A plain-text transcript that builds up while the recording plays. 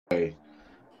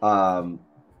Um,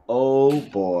 oh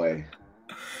boy.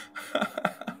 I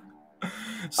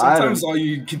Sometimes don't all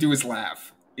you can do is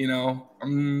laugh.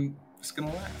 I'm just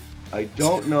gonna laugh. I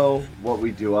don't know what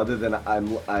we do other than I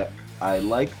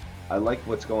like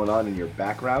what's going on in your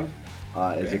background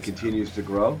as it Backstab. continues to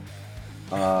grow.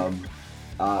 Um,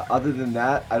 other than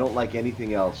that, I don't like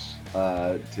anything else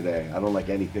today. I don't like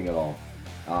anything at all.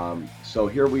 So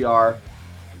here we are,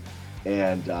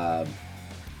 and yeah,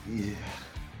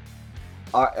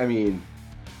 I mean,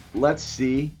 let's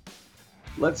see.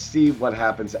 Let's see what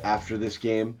happens after this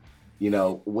game.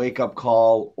 Wake up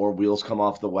call or wheels come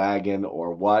off the wagon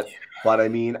or what. But I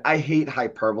mean, I hate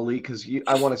hyperbole because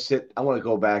I want to I want to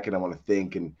go back and I want to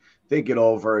think it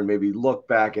over and maybe look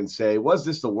back and say, was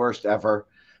this the worst ever?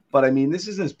 But I mean, this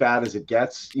is as bad as it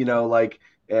gets,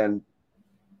 and,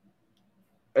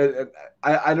 and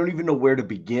I don't even know where to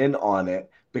begin on it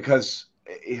because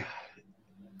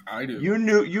I do. you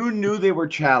knew they were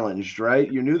challenged, right?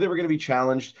 You knew they were going to be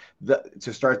challenged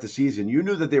to start the season. You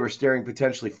knew that they were staring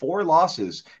potentially 4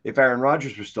 losses if Aaron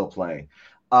Rodgers was still playing.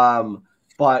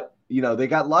 But they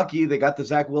got lucky. They got the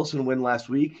Zach Wilson win last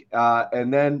week,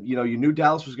 and then you knew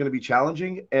Dallas was going to be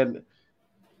challenging. And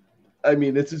I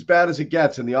mean, it's as bad as it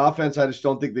gets. And the offense, I just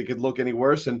don't think they could look any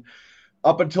worse. And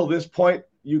up until this point,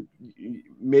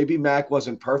 maybe Mac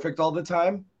wasn't perfect all the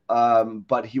time,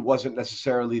 but he wasn't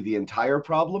necessarily the entire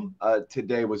problem.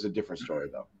 Today was a different story,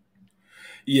 though.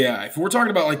 Yeah, if we're talking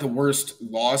about like the worst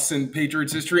loss in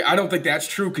Patriots history, I don't think that's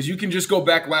true because you can just go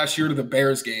back last year to the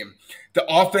Bears game. The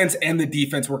offense and the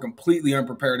defense were completely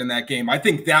unprepared in that game. I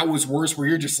think that was worse where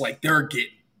you're just like, they're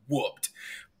getting whooped.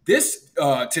 This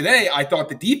today, I thought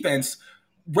the defense,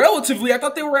 relatively, I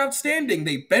thought they were outstanding.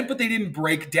 They bent, but they didn't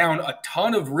break down a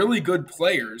ton of really good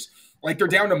players. Like they're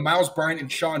down to Miles Bryant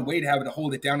and Sean Wade having to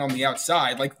hold it down on the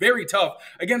outside. Like very tough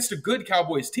against a good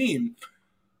Cowboys team.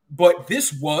 But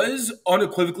this was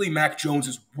unequivocally Mac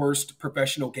Jones's worst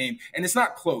professional game. And it's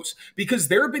not close because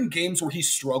there have been games where he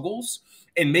struggles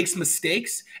and makes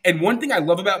mistakes. And one thing I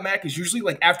love about Mac is usually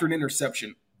like after an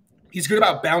interception, he's good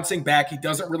about bouncing back. He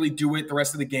doesn't really do it the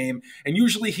rest of the game. And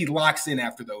usually he locks in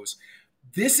after those.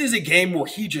 This is a game where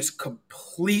he just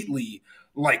completely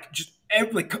like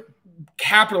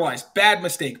capitalized, bad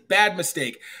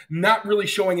mistake, not really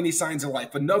showing any signs of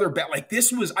life. Another bad, like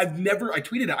this was, I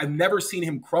tweeted it, I've never seen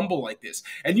him crumble like this.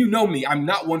 And you know me, I'm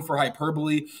not one for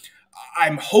hyperbole.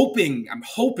 I'm hoping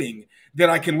that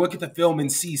I can look at the film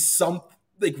and see some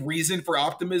like reason for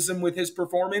optimism with his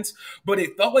performance, but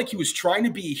it felt like he was trying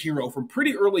to be a hero from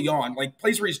pretty early on, like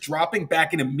plays where he's dropping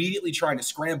back and immediately trying to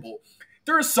scramble.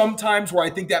 There are some times where I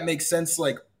think that makes sense,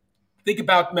 like think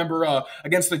about, remember,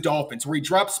 against the Dolphins, where he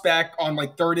drops back on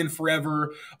like third and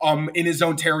forever in his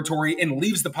own territory and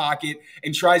leaves the pocket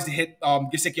and tries to hit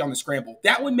Gesicki on the scramble.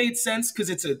 That one made sense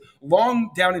because it's a long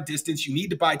down and distance. You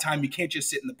need to buy time. You can't just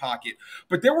sit in the pocket.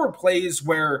 But there were plays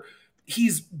where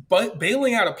he's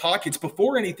bailing out of pockets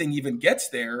before anything even gets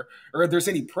there or there's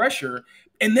any pressure.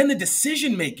 And then the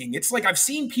decision making, it's like I've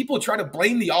seen people try to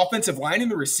blame the offensive line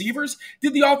and the receivers.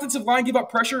 Did the offensive line give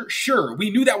up pressure? Sure. We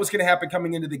knew that was going to happen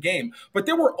coming into the game. But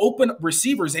there were open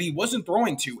receivers that he wasn't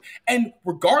throwing to. And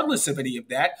regardless of any of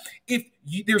that, if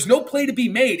there's no play to be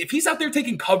made, if he's out there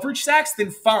taking coverage sacks, then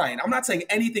fine. I'm not saying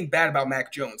anything bad about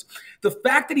Mac Jones. The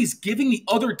fact that he's giving the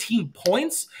other team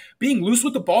points, being loose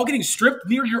with the ball, getting stripped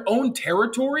near your own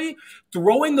territory,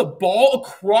 throwing the ball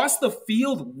across the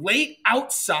field late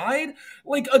outside.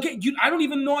 Like, again, I don't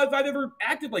even know if I've ever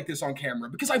acted like this on camera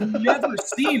because I've never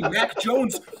seen Mac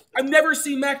Jones. I've never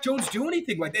seen Mac Jones do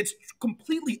anything like that. It's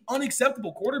completely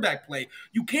unacceptable quarterback play.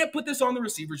 You can't put this on the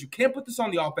receivers. You can't put this on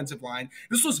the offensive line.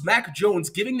 This was Mac Jones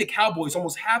giving the Cowboys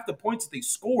almost half the points that they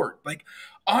scored. Like,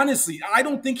 honestly, I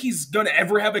don't think he's going to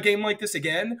ever have a game like this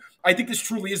again. I think this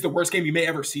truly is the worst game you may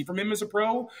ever see from him as a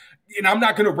pro. And I'm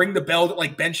not going to ring the bell to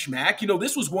like bench Mac.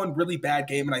 This was one really bad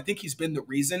game, and I think he's been the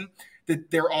reason that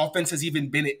their offense has even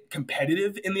been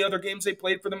competitive in the other games they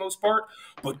played for the most part.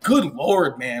 But good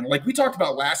Lord, man. Like we talked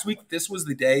about last week, this was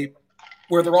the day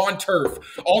where they're on turf.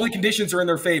 All the conditions are in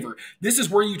their favor. This is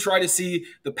where you try to see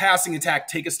the passing attack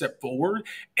take a step forward,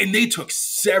 and they took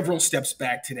several steps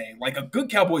back today. Like a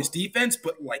good Cowboys defense,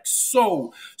 but like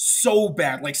so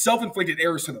bad. Like self-inflicted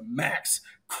errors to the max.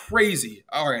 Crazy.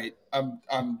 All right,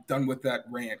 I'm done with that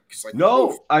rant. Like,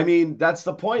 no, I mean that's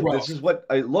the point. rough. This is what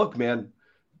I look, man.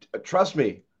 Trust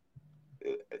me.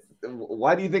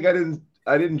 Why do you think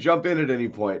I didn't jump in at any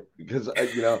point? Because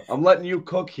I'm letting you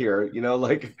cook here.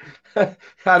 Like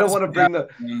I don't want to bring the.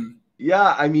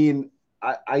 Yeah, I mean,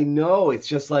 I know it's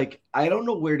just like I don't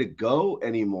know where to go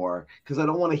anymore because I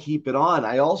don't want to heap it on.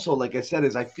 I also, like I said,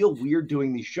 is I feel weird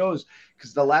doing these shows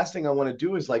because the last thing I want to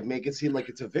do is like make it seem like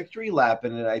it's a victory lap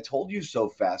and I told you so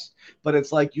fest. But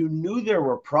it's like you knew there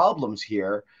were problems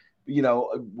here,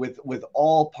 with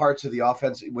all parts of the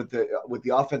offense with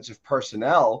the offensive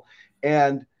personnel,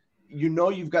 and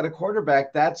you've got a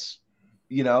quarterback that's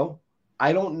you know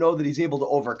I don't know that he's able to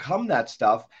overcome that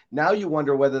stuff. Now you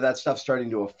wonder whether that stuff's starting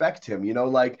to affect him.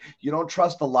 Like you don't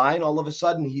trust the line. All of a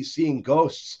sudden, he's seeing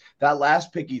ghosts. That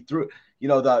last pick he threw,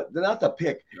 the not the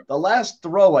pick, the last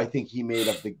throw I think he made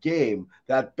of the game,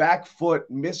 that back foot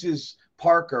misses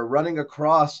Parker running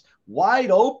across wide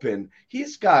open.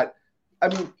 He's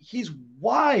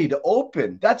wide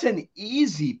open. That's an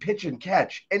easy pitch and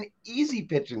catch. An easy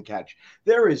pitch and catch.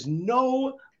 There is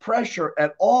no pressure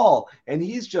at all. And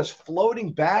he's just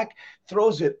floating back,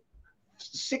 throws it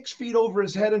 6 feet over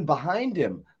his head and behind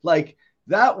him. Like,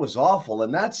 that was awful.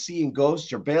 And that's seeing ghosts.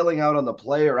 You're bailing out on the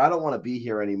play, or I don't want to be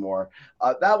here anymore.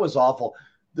 That was awful.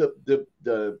 The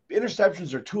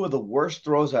interceptions are two of the worst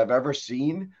throws I've ever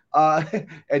seen,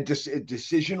 and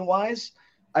decision wise.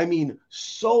 I mean,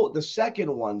 so the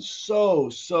second one, so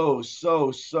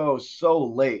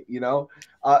late.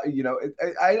 I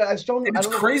just don't. And I it's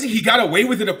don't know. crazy he got away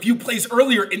with it a few plays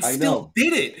earlier and I still know.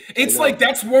 did it. I It's like know.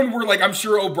 that's one where like I'm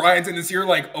sure O'Brien's in this year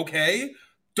like, okay,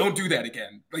 don't do that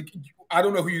again. Like I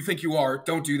don't know who you think you are,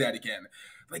 don't do that again.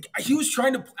 Like he was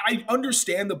trying to I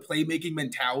understand the playmaking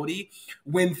mentality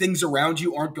when things around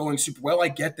you aren't going super well. I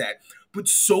get that. But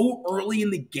so early in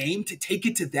the game to take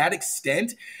it to that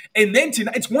extent, and then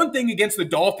it's one thing against the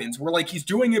Dolphins where like he's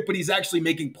doing it, but he's actually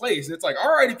making plays. And it's like,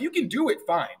 all right, if you can do it,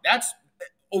 fine. That's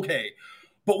okay.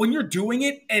 But when you're doing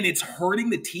it and it's hurting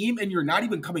the team and you're not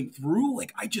even coming through,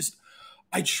 like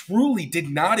I truly did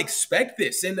not expect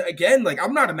this. And again, like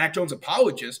I'm not a Mac Jones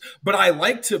apologist, but I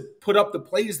like to put up the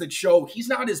plays that show he's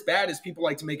not as bad as people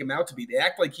like to make him out to be. They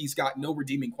act like he's got no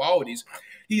redeeming qualities.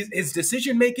 His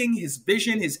decision making, his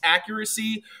vision, his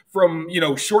accuracy from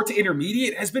short to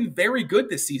intermediate has been very good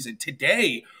this season.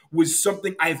 Today was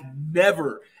something I've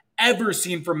never ever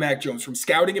seen from Mac Jones, from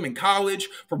scouting him in college,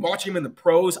 from watching him in the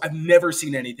pros. I've never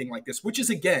seen anything like this, which is,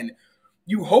 again,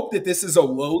 you hope that this is a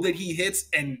low that he hits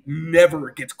and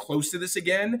never gets close to this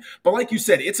again. But like you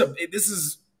said, this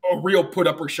is a real put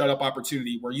up or shut up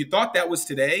opportunity where you thought that was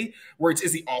today, where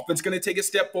is the offense going to take a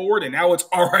step forward? And now it's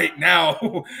all right.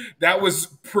 Now that was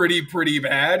pretty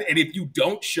bad. And if you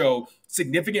don't show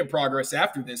significant progress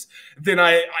after this, then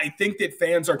I think that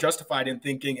fans are justified in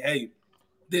thinking, hey,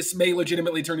 this may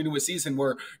legitimately turn into a season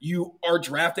where you are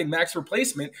drafting Mac's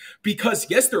replacement because,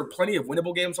 yes, there are plenty of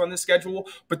winnable games on this schedule,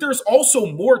 but there's also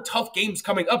more tough games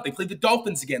coming up. They play the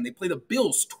Dolphins again. They play the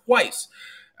Bills twice.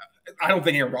 I don't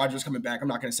think Aaron Rodgers is coming back. I'm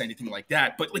not going to say anything like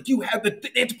that. But like they have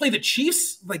to play the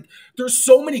Chiefs. Like there's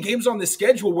so many games on this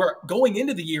schedule where going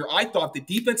into the year, I thought the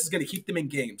defense is going to keep them in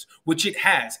games, which it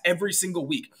has every single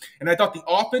week. And I thought the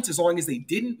offense, as long as they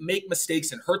didn't make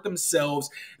mistakes and hurt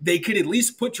themselves, they could at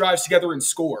least put drives together and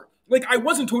score. Like I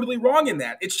wasn't totally wrong in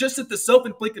that. It's just that the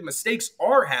self-inflicted mistakes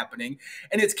are happening,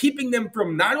 and it's keeping them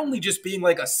from not only just being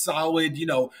like a solid,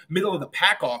 middle of the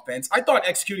pack offense. I thought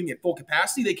executing at full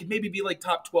capacity, they could maybe be like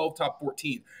top 12, top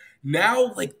 14.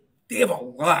 Now, like they have a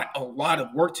lot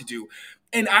of work to do.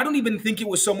 And I don't even think it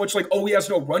was so much like, oh, he has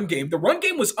no run game. The run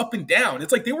game was up and down.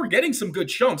 It's like they were getting some good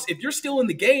chunks. If you're still in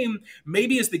the game,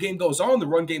 maybe as the game goes on, the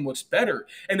run game looks better.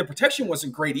 And the protection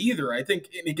wasn't great either. I think,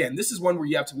 and again, this is one where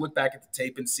you have to look back at the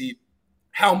tape and see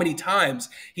how many times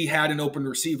he had an open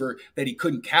receiver that he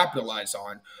couldn't capitalize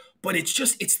on. But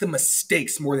it's the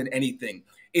mistakes more than anything.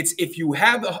 It's if you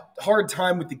have a hard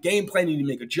time with the game plan, you need to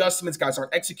make adjustments, guys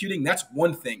aren't executing, that's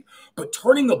one thing. But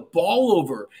turning the ball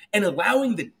over and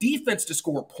allowing the defense to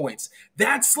score points,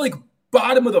 that's like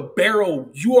bottom of the barrel.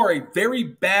 You are a very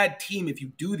bad team if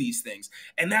you do these things.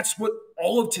 And that's what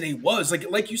all of today was.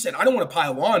 Like you said, I don't want to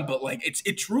pile on, but like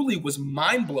it truly was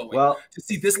mind-blowing Well, to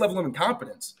see this level of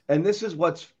incompetence. and this is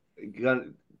what's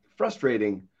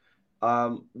frustrating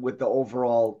with the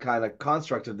overall kind of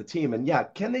construct of the team. And yeah,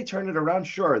 can they turn it around?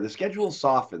 Sure. The schedule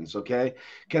softens. Okay.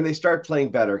 Can they start playing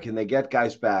better? Can they get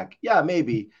guys back? Yeah,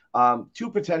 maybe.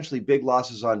 Two potentially big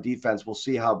losses on defense. We'll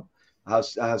see how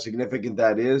significant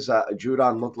that is.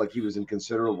 Judon looked like he was in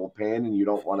considerable pain, and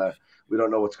we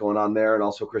don't know what's going on there. And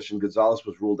also Christian Gonzalez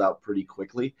was ruled out pretty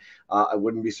quickly. I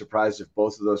wouldn't be surprised if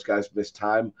both of those guys missed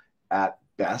time at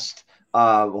best.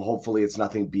 Hopefully it's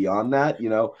nothing beyond that,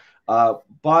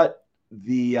 but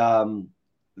the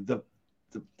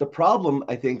problem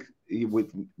I think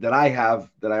that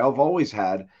I've always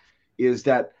had is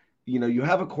that you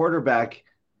have a quarterback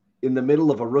in the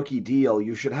middle of a rookie deal,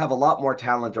 you should have a lot more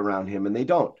talent around him, and they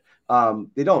don't.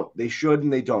 They don't. They should,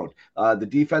 and they don't. The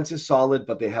defense is solid,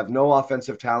 but they have no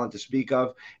offensive talent to speak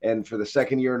of. And for the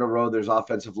second year in a row, there's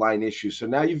offensive line issues. So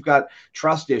now you've got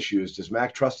trust issues. Does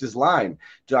Mac trust his line?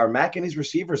 Are Mac and his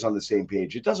receivers on the same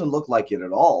page? It doesn't look like it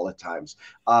at all at times.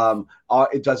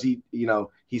 Does he?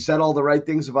 He said all the right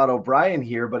things about O'Brien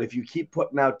here, but if you keep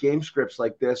putting out game scripts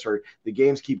like this, or the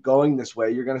games keep going this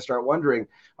way, you're going to start wondering,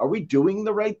 are we doing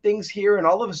the right things here? And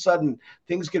all of a sudden,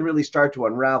 things can really start to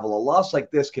unravel. A loss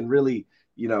like this can really,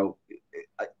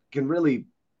 can really,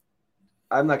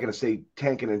 I'm not going to say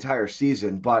tank an entire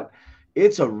season, but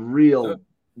it's a real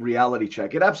reality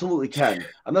check. It absolutely can.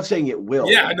 I'm not saying it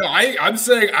will. Yeah, no, I'm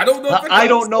saying I don't know if it I does.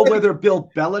 don't know whether Bill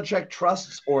Belichick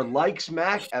trusts or likes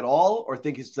Mac at all, or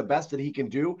think it's the best that he can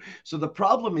do. So the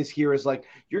problem is here is like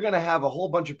you're going to have a whole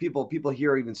bunch of people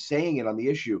here even saying it on the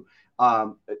issue.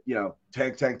 Tank,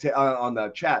 tank, tank on the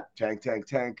chat, tank, tank,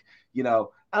 tank.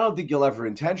 I don't think you'll ever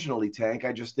intentionally tank.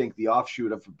 I just think the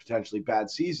offshoot of a potentially bad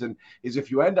season is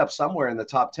if you end up somewhere in the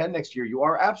top 10 next year, you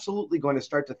are absolutely going to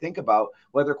start to think about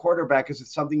whether quarterback is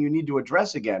something you need to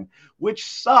address again, which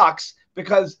sucks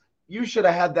because you should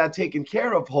have had that taken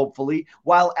care of, hopefully,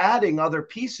 while adding other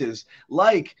pieces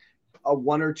like a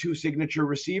one or two signature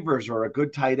receivers or a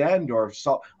good tight end or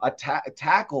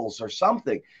tackles or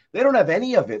something. They don't have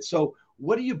any of it. So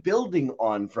what are you building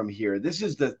on from here? This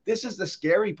is the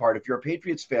scary part. If you're a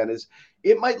Patriots fan, is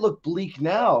it might look bleak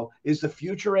now. Is the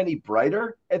future any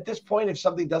brighter at this point if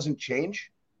something doesn't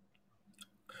change?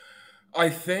 I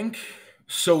think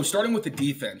so. Starting with the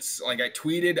defense, like I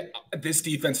tweeted, this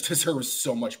defense deserves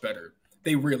so much better.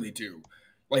 They really do.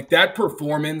 Like that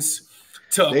performance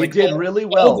to They like did really all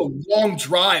well. the long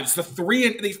drives,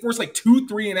 they forced like 2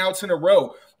 3 and outs in a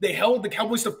row. They held the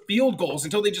Cowboys to field goals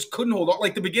until they just couldn't hold on.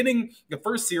 Like the beginning, the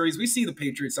first series, we see the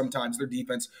Patriots sometimes their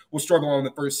defense will struggle on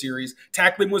the first series.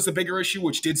 Tackling was the bigger issue,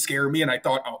 which did scare me, and I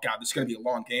thought, oh god, this is going to be a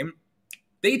long game.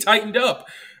 They tightened up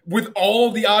with all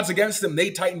the odds against them.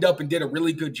 They tightened up and did a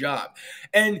really good job.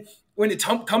 And when it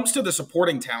comes to the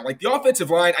supporting talent, like the offensive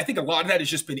line, I think a lot of that has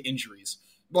just been injuries.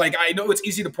 Like I know it's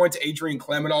easy to point to Adrian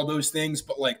Clem and all those things,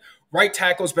 but like right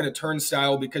tackle's been a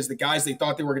turnstile because the guys they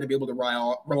thought they were going to be able to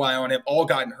rely on have all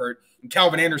gotten hurt. And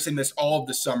Calvin Anderson missed all of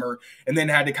the summer and then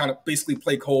had to kind of basically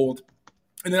play cold.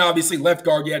 And then obviously left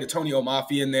guard, you had Antonio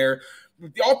Mafia in there.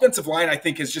 The offensive line, I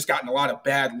think, has just gotten a lot of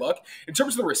bad luck. In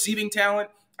terms of the receiving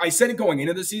talent, I said it going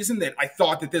into the season that I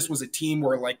thought that this was a team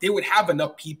where like they would have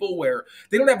enough people where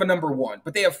they don't have a number one,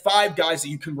 but they have 5 guys that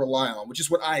you can rely on, which is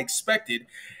what I expected.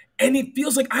 And it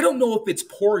feels like, I don't know if it's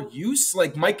poor use.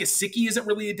 Like Mike Gesicki isn't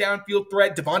really a downfield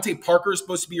threat. Devontae Parker is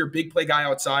supposed to be your big play guy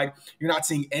outside. You're not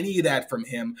seeing any of that from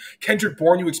him. Kendrick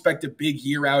Bourne, you expect a big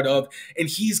year out of. And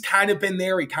he's kind of been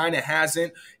there. He kind of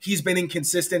hasn't. He's been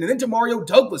inconsistent. And then Demario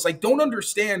Douglas. I don't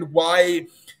understand why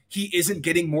he isn't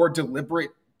getting more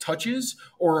deliberate touches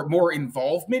or more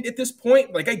involvement at this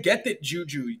point. Like I get that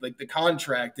Juju, like the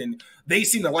contract, and they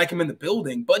seem to like him in the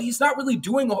building, but he's not really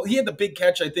doing he had the big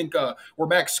catch, I think, where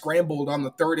Max scrambled on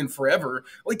the third and forever.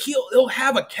 Like he'll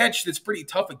have a catch that's pretty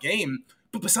tough a game.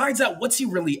 But besides that, what's he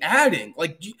really adding?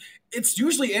 Like it's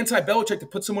usually anti-Belichick to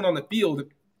put someone on the field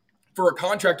for a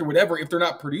contract or whatever if they're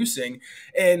not producing.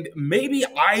 And maybe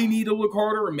I need to look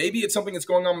harder, or maybe it's something that's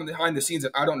going on behind the scenes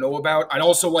that I don't know about. I'd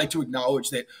also like to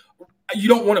acknowledge that you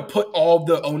don't want to put all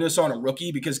the onus on a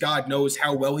rookie because God knows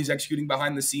how well he's executing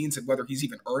behind the scenes and whether he's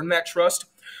even earned that trust.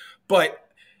 But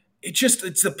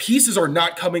it's the pieces are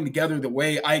not coming together the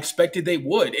way I expected they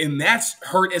would. And that's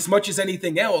hurt as much as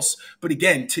anything else. But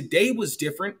again, today was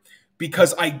different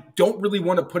because I don't really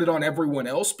want to put it on everyone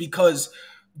else because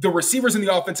the receivers in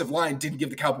the offensive line didn't give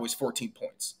the Cowboys 14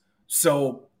 points.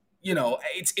 So,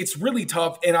 it's really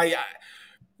tough. And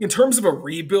in terms of a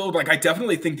rebuild, like I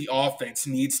definitely think the offense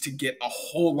needs to get a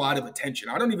whole lot of attention.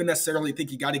 I don't even necessarily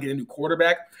think you got to get a new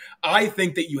quarterback. I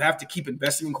think that you have to keep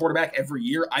investing in quarterback every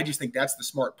year. I just think that's the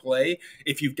smart play.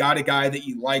 If you've got a guy that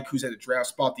you like who's at a draft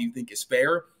spot that you think is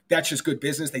fair, that's just good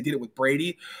business. They did it with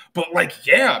Brady. But like,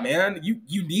 yeah, man,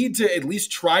 you need to at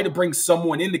least try to bring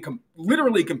someone in to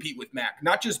literally compete with Mac,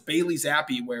 not just Bailey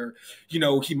Zappi, where,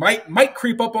 he might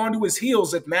creep up onto his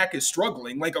heels if Mac is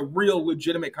struggling, like a real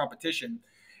legitimate competition.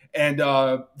 And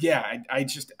I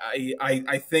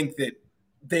think that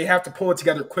they have to pull it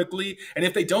together quickly. And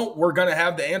if they don't, we're going to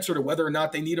have the answer to whether or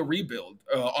not they need a rebuild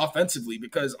offensively,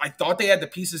 because I thought they had the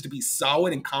pieces to be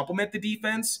solid and complement the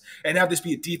defense and have this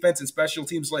be a defense and special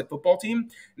teams led football team.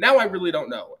 Now I really don't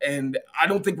know. And I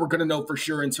don't think we're going to know for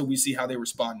sure until we see how they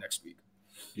respond next week.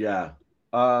 Yeah.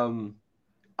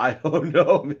 I don't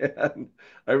know, man.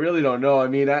 I really don't know. I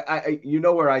mean, you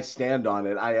know where I stand on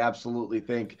it. I absolutely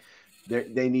think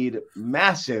they need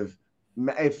massive,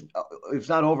 if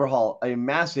not overhaul, a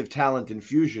massive talent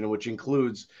infusion, which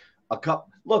includes a cup.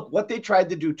 Look, what they tried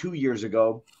to do 2 years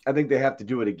ago, I think they have to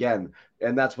do it again.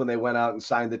 And that's when they went out and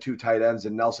signed the two tight ends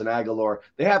and Nelson Aguilar.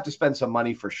 They have to spend some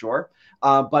money for sure.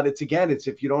 But it's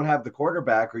if you don't have the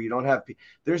quarterback or you don't have,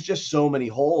 there's just so many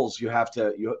holes you have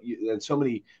to, and so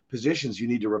many positions you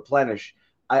need to replenish.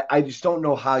 I just don't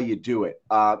know how you do it.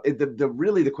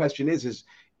 Really the question is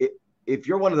if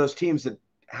you're one of those teams that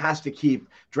has to keep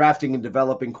drafting and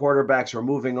developing quarterbacks or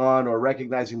moving on or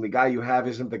recognizing the guy you have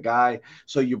isn't the guy.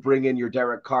 So you bring in your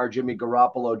Derek Carr, Jimmy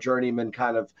Garoppolo, journeyman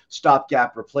kind of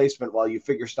stopgap replacement while you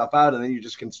figure stuff out. And then you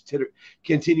just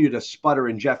continue to sputter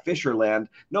in Jeff Fisher land.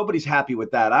 Nobody's happy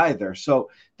with that either. So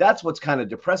that's what's kind of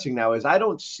depressing now is I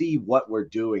don't see what we're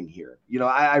doing here.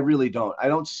 I really don't. I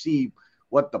don't see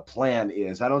what the plan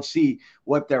is. I don't see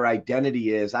what their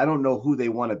identity is. I don't know who they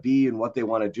want to be and what they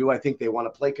want to do. I think they want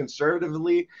to play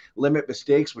conservatively, limit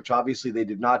mistakes, which obviously they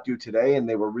did not do today, and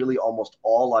they were really almost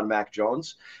all on Mac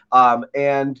Jones.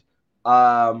 And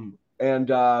then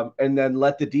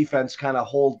let the defense kind of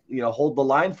hold the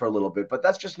line for a little bit. But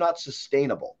that's just not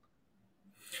sustainable.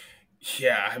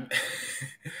 Yeah.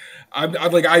 I'm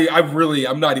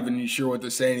not even sure what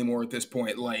to say anymore at this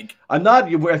point. Like, I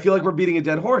feel like we're beating a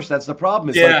dead horse. That's the problem.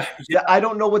 It's yeah. I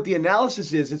don't know what the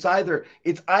analysis is. It's either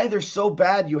so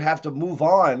bad you have to move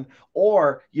on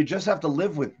or you just have to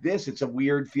live with this. It's a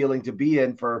weird feeling to be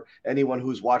in for anyone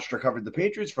who's watched or covered the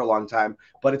Patriots for a long time,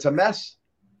 but it's a mess.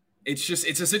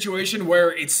 It's a situation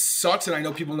where it sucks, and I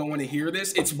know people don't want to hear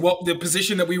this. It's the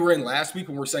position that we were in last week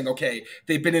when we're saying, okay,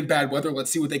 they've been in bad weather.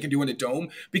 Let's see what they can do in a dome.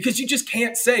 Because you just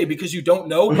can't say because you don't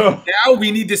know. Now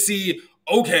we need to see,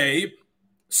 okay,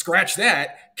 scratch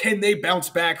that. Can they bounce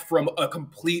back from a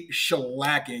complete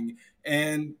shellacking?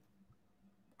 And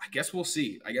I guess we'll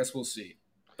see.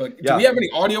 But do we have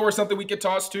any audio or something we could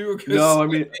toss to? No,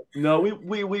 we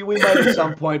might at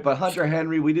some point, but Hunter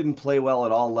Henry, we didn't play well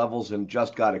at all levels and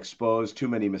just got exposed. Too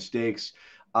many mistakes.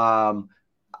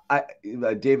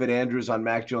 David Andrews on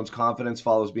Mac Jones' confidence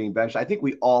follows being benched. I think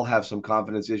we all have some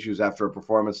confidence issues after a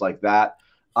performance like that.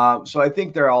 So I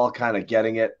think they're all kind of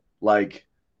getting it. Like,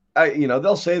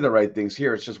 they'll say the right things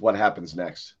here. It's just what happens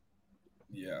next.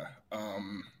 Yeah.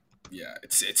 Yeah,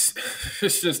 it's just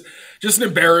an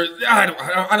embarrassment.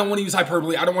 I don't want to use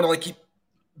hyperbole. I don't want to keep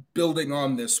building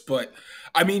on this, but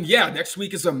I mean, yeah, next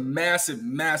week is a massive,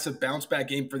 massive bounce back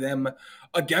game for them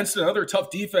against another tough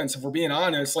defense. If we're being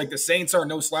honest, the Saints are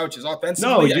no slouches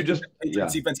offensively. No,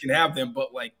 Patriots defense can have them,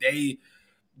 but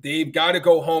they've got to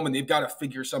go home and they've got to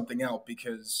figure something out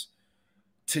because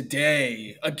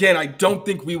today, again, I don't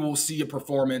think we will see a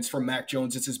performance from Mac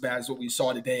Jones that's as bad as what we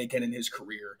saw today again in his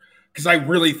career. Because I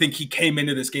really think he came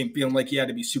into this game feeling like he had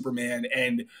to be Superman,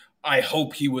 and I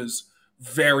hope he was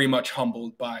very much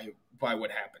humbled by what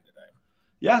happened today.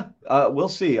 Yeah, we'll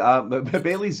see.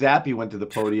 Bailey Zappi went to the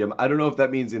podium. I don't know if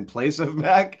that means in place of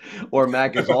Mac or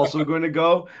Mac is also going to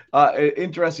go.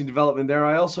 Interesting development there.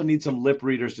 I also need some lip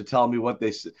readers to tell me what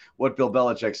Bill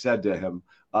Belichick said to him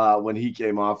when he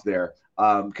came off there.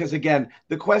 Because again,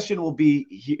 the question will be,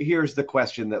 here's the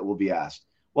question that will be asked.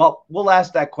 Well, we'll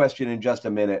ask that question in just a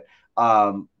minute.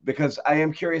 Because I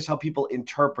am curious how people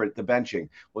interpret the benching.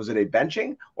 Was it a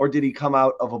benching or did he come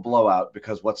out of a blowout?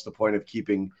 Because what's the point of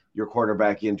keeping your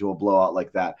quarterback into a blowout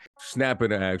like that? Snap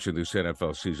into action this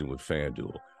NFL season with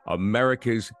FanDuel,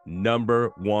 America's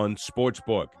 #1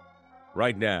 sportsbook.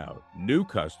 Right now, new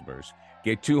customers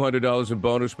get $200 in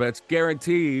bonus bets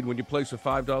guaranteed when you place a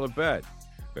 $5 bet.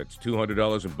 That's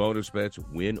 $200 in bonus bets,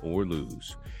 win or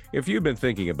lose. If you've been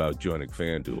thinking about joining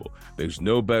FanDuel, there's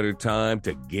no better time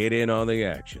to get in on the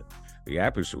action. The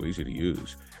app is so easy to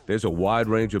use. There's a wide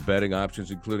range of betting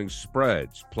options, including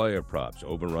spreads, player props,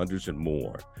 over-unders, and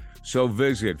more. So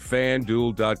visit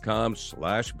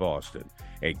FanDuel.com/Boston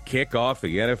and kick off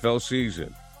the NFL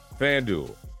season.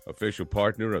 FanDuel, official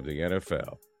partner of the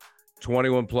NFL.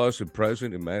 21 plus and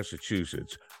present in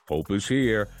Massachusetts. Hope is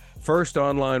here. First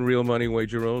online real money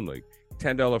wager only.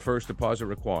 $10 first deposit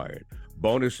required.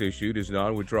 Bonus issued is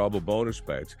non-withdrawable bonus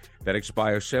bets that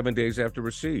expire 7 days after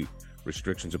receipt.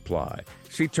 Restrictions apply.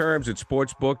 See terms at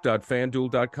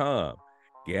sportsbook.fanduel.com.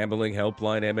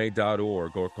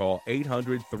 GamblingHelplineMA.org or call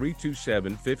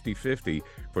 800-327-5050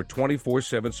 for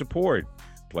 24/7 support.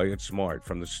 Play it smart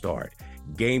from the start.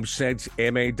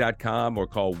 GameSenseMA.com or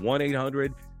call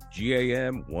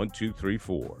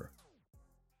 1-800-GAM-1234.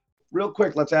 Real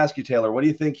quick, let's ask you, Taylor, what do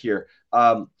you think here?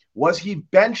 Was he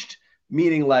benched,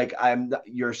 meaning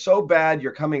you're so bad,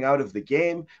 you're coming out of the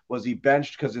game? Was he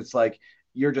benched because it's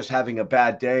you're just having a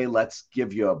bad day, let's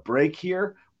give you a break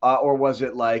here? Or was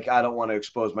it like, I don't want to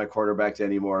expose my quarterback to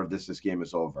any more of this? This game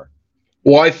is over.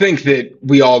 Well, I think that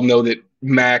we all know that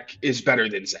Mac is better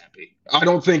than Zappy. I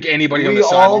don't think anybody on We the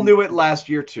all sideline. knew it last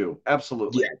year too. Yeah.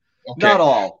 Absolutely. Okay. Not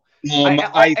all.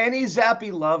 I Any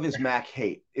Zappy love is Mac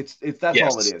hate. It's that's all it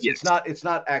Yes. is. Yes. It's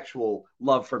not actual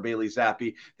love for Bailey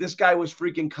Zappy. This guy was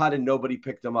freaking cut and nobody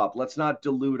picked him up. Let's not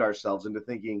delude ourselves into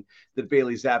thinking that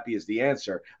Bailey Zappy is the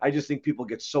answer. I just think people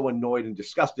get so annoyed and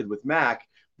disgusted with Mac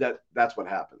that's what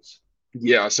happens.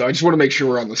 Yeah. So I just want to make sure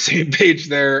we're on the same page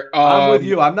there. I'm with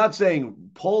you. I'm not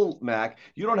saying pull Mac.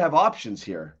 You don't have options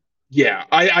here. Yeah.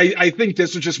 I think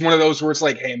this was just one of those where it's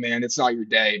like, hey man, it's not your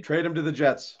day. Trade him to the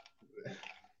Jets.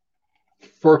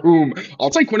 For whom? I'll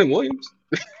take Quentin Williams.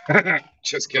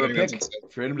 Just For a kidding. pick.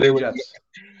 Trade him to the Jets.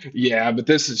 Yeah, but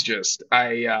this is just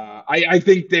I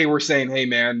think they were saying, hey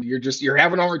man, you're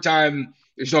having a hard time.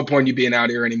 There's no point in you being out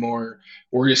here anymore.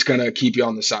 We're just gonna keep you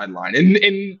on the sideline.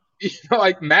 And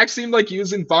like Max seemed like he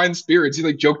was in fine spirits. He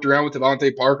like joked around with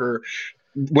Devontae Parker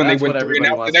when That's they went what 3 and everybody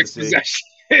out the wants next to see.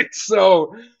 possession.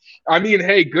 So I mean,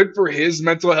 hey, good for his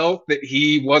mental health that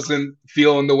he wasn't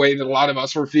feeling the way that a lot of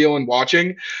us were feeling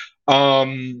watching.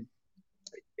 Um,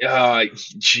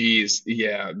 Geez,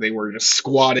 yeah, they were just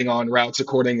squatting on routes.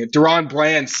 According to Deron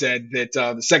Bland said that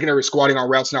the secondary was squatting on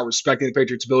routes, not respecting the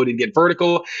Patriots' ability to get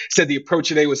vertical. Said the approach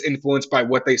today was influenced by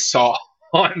what they saw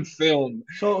on film,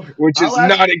 So which is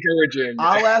not encouraging.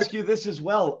 I'll ask you this as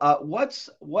well.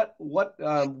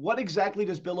 What exactly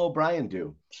does Bill O'Brien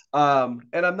do? And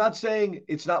I'm not saying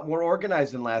it's not more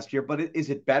organized than last year, but is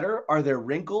it better? Are there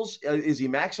wrinkles? Is he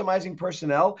maximizing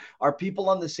personnel? Are people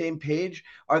on the same page?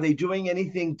 Are they doing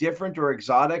anything different or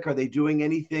exotic? Are they doing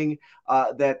anything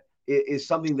that is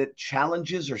something that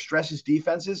challenges or stresses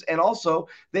defenses? And also,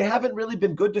 they haven't really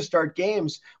been good to start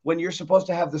games when you're supposed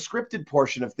to have the scripted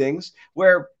portion of things,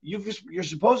 where you're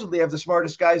supposedly have the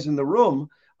smartest guys in the room,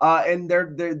 and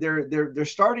they're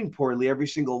starting poorly every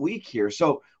single week here.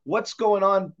 So what's going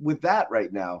on with that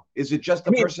right now? Is it just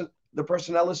the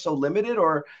personnel is so limited,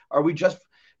 or are we just?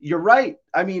 You're right.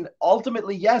 I mean,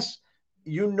 ultimately, yes.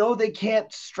 They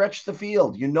can't stretch the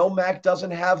field. Mac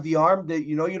doesn't have the arm that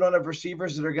you don't have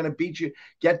receivers that are going to beat you,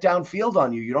 get downfield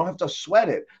on you. You don't have to sweat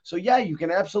it. So yeah, you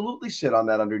can absolutely sit on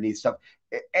that underneath stuff.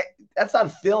 That's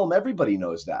not film. Everybody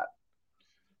knows that.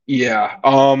 Yeah,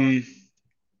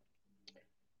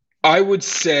 I would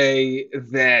say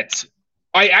that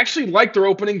I actually liked their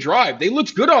opening drive. They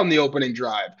looked good on the opening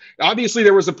drive. Obviously,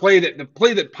 there was the play that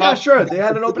Yeah, popped. sure. They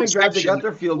had an opening drive. They Reception. got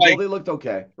their field goal. They looked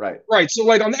okay. Right. Right. So,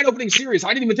 like on that opening series, I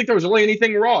didn't even think there was really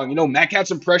anything wrong. Mac had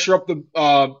some pressure up the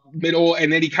middle,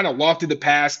 and then he kind of lofted the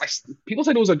pass. People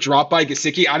said it was a drop by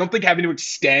Gesicki. I don't think having to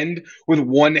extend with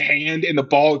one hand and the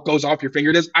ball goes off your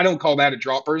fingertips, I don't call that a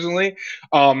drop personally.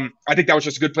 I think that was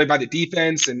just a good play by the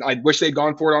defense, and I wish they'd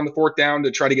gone for it on the fourth down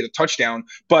to try to get a touchdown.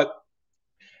 But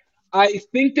I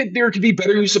think that there could be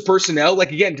better use of personnel.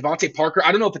 Like, again, Devontae Parker,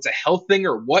 I don't know if it's a health thing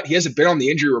or what. He hasn't been on the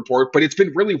injury report, but it's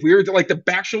been really weird that, like, the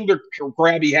back shoulder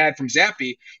grab he had from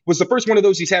Zappy was the first one of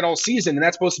those he's had all season, and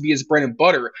that's supposed to be his bread and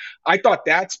butter. I thought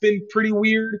that's been pretty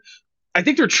weird. I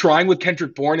think they're trying with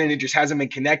Kendrick Bourne, and it just hasn't been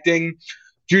connecting.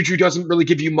 Juju doesn't really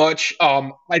give you much.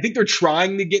 I think they're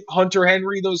trying to get Hunter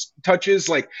Henry those touches.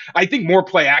 Like, I think more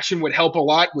play action would help a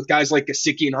lot with guys like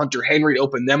Gesicki and Hunter Henry to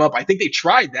open them up. I think they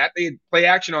tried that. They had play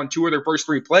action on 2 of their first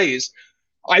 3 plays.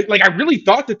 I really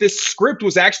thought that this script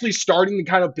was actually starting to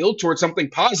kind of build towards something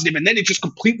positive, and then it just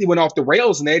completely went off the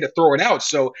rails and they had to throw it out.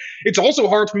 So it's also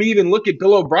hard for me to even look at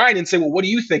Bill O'Brien and say, well, what are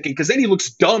you thinking? Because then he looks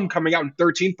dumb coming out in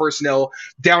 13 personnel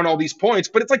down all these points.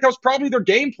 But it's like that was probably their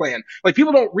game plan. Like,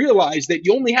 people don't realize that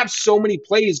you only have so many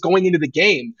plays going into the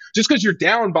game. Just because you're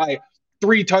down by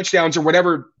 3 touchdowns or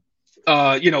whatever,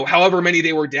 however many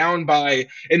they were down by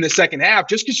in the second half,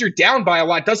 just because you're down by a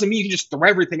lot doesn't mean you can just throw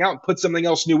everything out and put something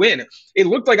else new in. It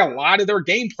looked like a lot of their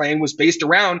game plan was based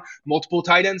around multiple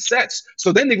tight end sets.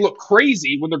 So then they look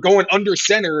crazy when they're going under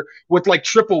center with like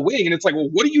triple wing. And it's like, well,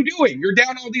 what are you doing? You're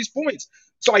down all these points.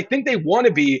 So I think they want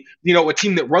to be, a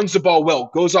team that runs the ball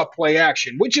well, goes off play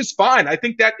action, which is fine. I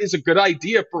think that is a good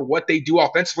idea for what they do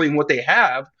offensively and what they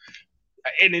have.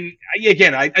 And then,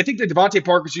 again, I think that Devontae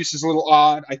Parker's use is a little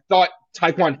odd. I thought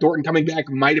Tyquan Thornton coming back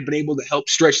might have been able to help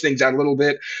stretch things out a little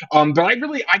bit. But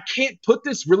I can't put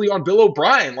this really on Bill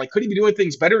O'Brien. Like, could he be doing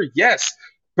things better? Yes.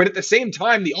 But at the same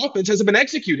time, the offense hasn't been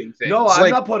executing things. No,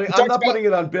 I'm not putting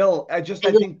it on Bill. I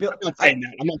think Bill. I'm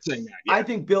not saying that. Yeah. I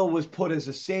think Bill was put as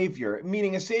a savior,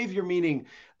 meaning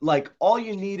like all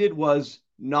you needed was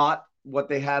not what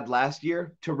they had last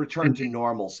year to return to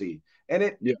normalcy. And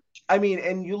it, Yeah. I mean,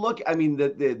 and you look, I mean,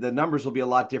 the numbers will be a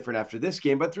lot different after this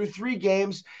game, but through 3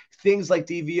 games, things like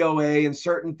DVOA and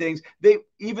certain things, they,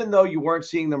 even though you weren't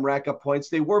seeing them rack up points,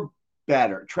 they were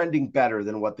better, trending better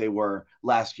than what they were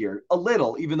last year. A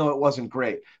little, even though it wasn't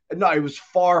great. No, it was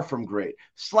far from great.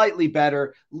 Slightly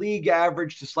better, league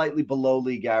average to slightly below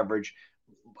league average,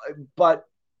 but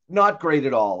not great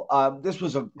at all. This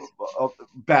was a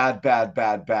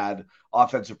bad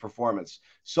offensive performance.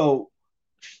 So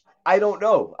I don't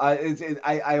know.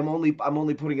 I'm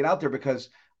only putting it out there because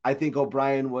I think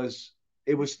O'Brien was.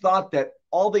 It was thought that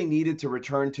all they needed to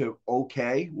return to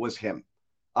okay was him,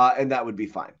 and that would be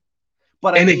fine.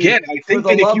 But I And mean, again, I for think the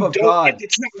that if love you of don't, God,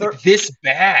 it's not like this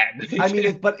bad. I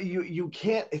mean, but you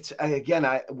can't. It's again,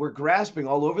 we're grasping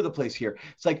all over the place here.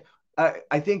 It's like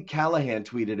I think Callahan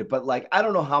tweeted it, but like I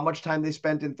don't know how much time they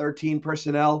spent in 13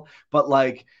 personnel, but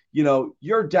like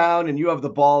you're down and you have the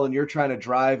ball and you're trying to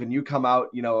drive and you come out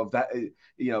of that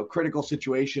critical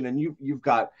situation and you've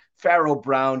got Farrell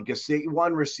Brown, Gesicki,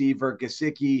 one receiver,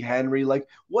 Gesicki, Henry. Like,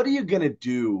 what are you gonna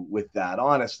do with that?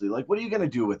 Honestly, like, what are you gonna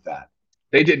do with that?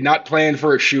 They did not plan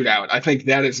for a shootout. I think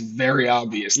that is very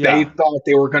obvious. They Yeah. thought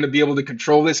they were going to be able to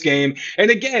control this game.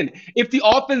 And again, if the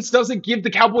offense doesn't give the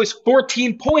Cowboys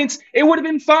 14 points, it would have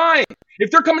been fine.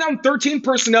 If they're coming out in 13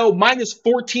 personnel minus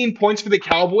 14 points for the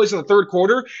Cowboys in the third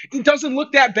quarter, it doesn't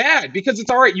look that bad because it's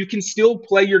all right. You can still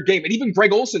play your game. And even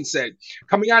Greg Olson said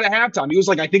coming out of halftime, he was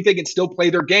like, I think they can still play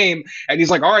their game. And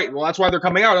he's like, all right, well, that's why they're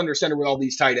coming out under center with all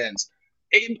these tight ends.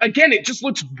 Again, it just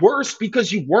looks worse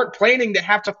because you weren't planning to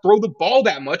have to throw the ball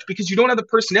that much because you don't have the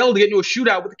personnel to get into a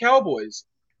shootout with the Cowboys.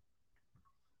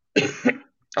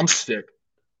 I'm sick.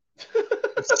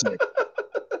 I'm sick.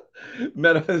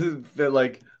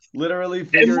 Like literally,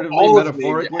 figuratively,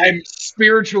 metaphorically. I'm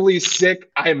spiritually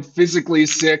sick. I am physically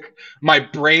sick. My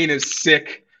brain is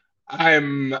sick. I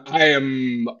am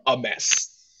a mess.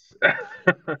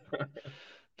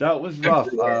 That was rough.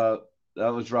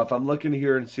 That was rough. I'm looking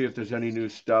here and see if there's any new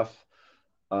stuff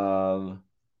coming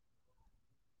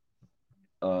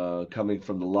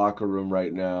from the locker room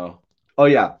right now. Oh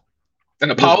yeah.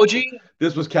 An apology?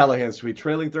 This was Callahan's tweet.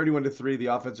 Trailing 31-3, the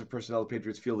offensive personnel of the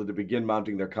Patriots fielded to begin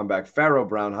mounting their comeback. Farrell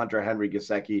Brown, Hunter Henry,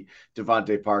 Gesicki,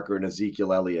 Devontae Parker, and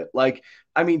Ezekiel Elliott. Like,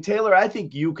 I mean, Taylor, I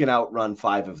think you can outrun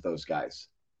 5 of those guys.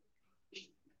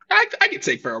 I could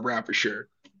take Farrell Brown for sure.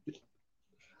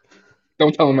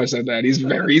 Don't tell him I said that. He's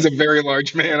a very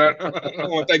large man. I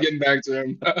don't want that getting back to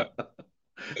him.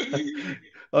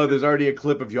 Oh, there's already a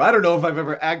clip of you. I don't know if I've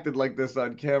ever acted like this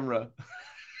on camera.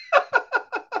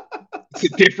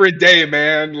 It's a different day,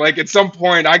 man. Like at some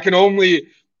point,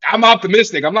 I'm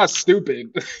optimistic. I'm not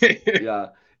stupid. Yeah.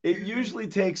 It usually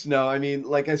takes I mean,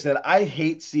 like I said, I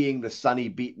hate seeing the Sonny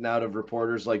beaten out of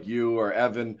reporters like you or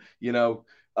Evan, kind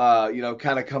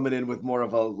of coming in with more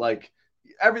of a like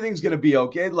everything's going to be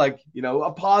okay. Like,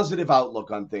 a positive outlook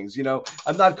on things.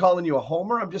 I'm not calling you a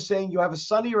homer. I'm just saying you have a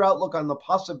sunnier outlook on the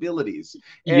possibilities.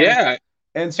 Yeah.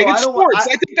 And so I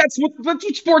think that's what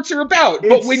sports are about.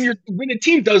 But when a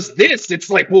team does this,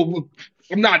 it's like, well,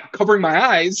 I'm not covering my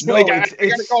eyes. No, like I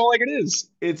gotta call it like it is.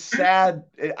 It's sad.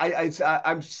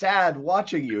 I'm sad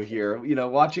watching you here.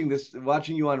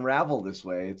 Watching you unravel this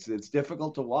way. It's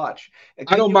difficult to watch.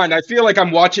 I don't mind. I feel like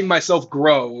I'm watching myself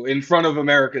grow in front of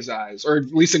America's eyes, or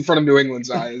at least in front of New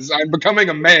England's eyes. I'm becoming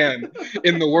a man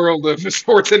in the world of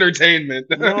sports entertainment.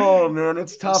 No, man,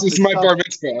 it's tough. This is my bar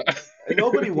mitzvah.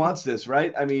 Nobody wants this,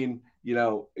 right? I mean,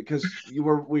 because you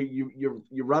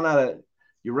run out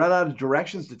of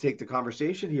directions to take the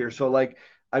conversation here. So like,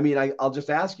 I mean, I'll just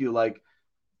ask you, like,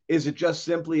 is it just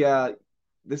simply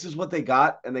this is what they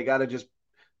got and they got to just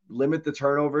limit the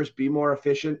turnovers, be more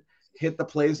efficient, hit the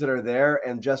plays that are there,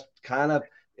 and just kind of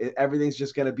everything's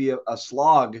just going to be a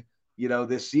slog,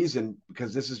 this season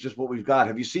because this is just what we've got.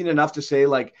 Have you seen enough to say,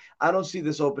 like, I don't see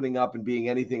this opening up and being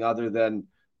anything other than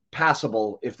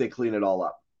passable if they clean it all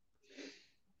up?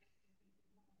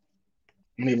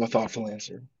 Let me have a thoughtful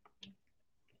answer.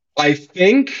 I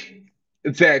think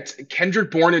that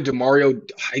Kendrick Bourne and DeMario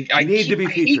I need to be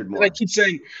featured more. I keep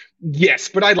saying yes,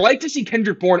 but I'd like to see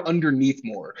Kendrick Bourne underneath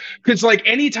more. Because like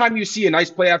anytime you see a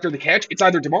nice play after the catch, it's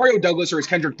either DeMario Douglas or it's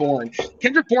Kendrick Bourne.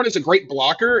 Kendrick Bourne is a great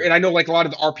blocker, and I know like a lot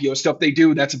of the RPO stuff they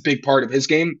do, that's a big part of his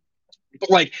game. But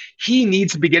like he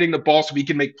needs to be getting the ball so he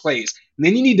can make plays. And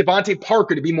then you need Devontae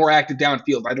Parker to be more active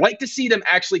downfield. I'd like to see them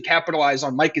actually capitalize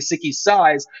on Mike Gesicki's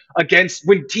size against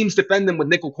when teams defend them with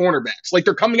nickel cornerbacks. Like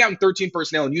they're coming out in 13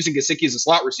 personnel and using Gesicki as a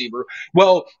slot receiver.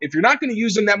 Well, if you're not going to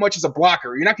use him that much as a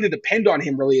blocker, you're not going to depend on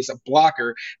him really as a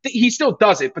blocker. He still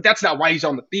does it, but that's not why he's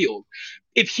on the field.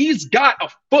 If he's got a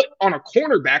foot on a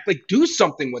cornerback, like do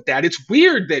something with that. It's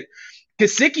weird that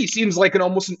Gesicki seems like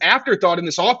almost an afterthought in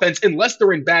this offense unless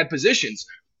they're in bad positions.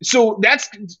 So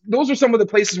those are some of the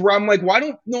places where I'm like, well, I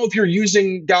don't know if you're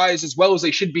using guys as well as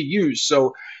they should be used.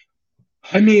 So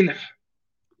I mean,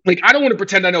 like I don't want to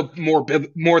pretend I know more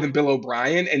than Bill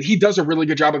O'Brien, and he does a really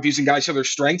good job of using guys to their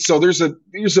strengths. So there's a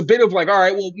bit of like, all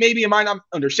right, well, maybe am I not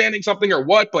understanding something or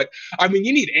what? But I mean,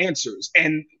 you need answers.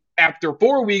 And after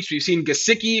 4 weeks, we've seen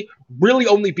Gasicki really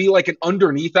only be like an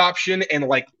underneath option and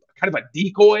like kind of a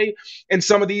decoy in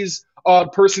some of these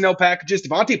personnel packages.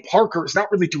 Devontae Parker is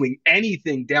not really doing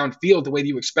anything downfield the way that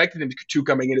you expected him to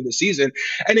coming into the season.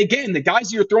 And again, the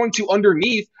guys you're throwing to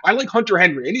underneath, I like Hunter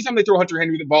Henry. Anytime they throw Hunter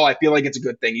Henry the ball, I feel like it's a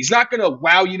good thing. He's not going to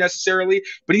wow you necessarily,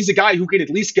 but he's a guy who can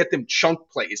at least get them chunk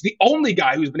plays. The only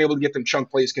guy who's been able to get them chunk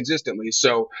plays consistently.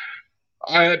 So,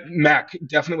 Mac,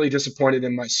 definitely disappointed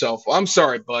in myself. I'm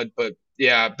sorry, bud, but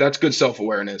yeah, that's good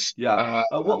self-awareness. Yeah,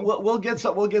 we'll get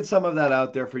some of that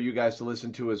out there for you guys to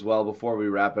listen to as well before we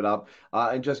wrap it up,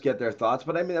 and just get their thoughts.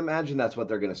 But I mean, imagine that's what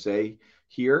they're going to say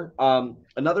here.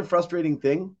 Another frustrating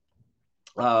thing,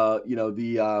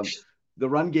 the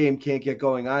run game can't get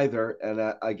going either,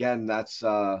 and again, that's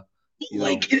but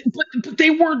they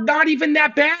were not even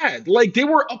that bad. Like they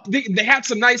were up, they had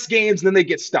some nice games, and then they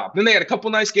get stopped. Then they had a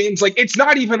couple nice games. Like it's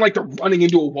not even like they're running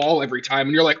into a wall every time,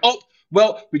 and you're like, oh,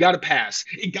 well, we got to pass.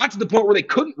 It got to the point where they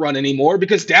couldn't run anymore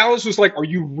because Dallas was like, are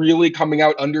you really coming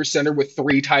out under center with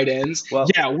 3 tight ends? Well,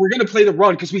 yeah, we're going to play the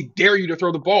run because we dare you to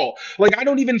throw the ball. Like, I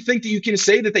don't even think that you can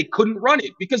say that they couldn't run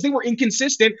it because they were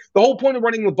inconsistent. The whole point of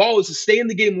running the ball is to stay in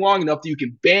the game long enough that you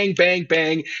can bang, bang,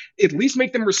 bang, at least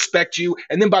make them respect you.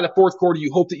 And then by the fourth quarter,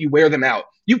 you hope that you wear them out.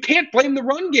 You can't blame the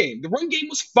run game. The run game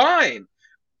was fine.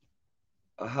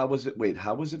 How was it? Wait,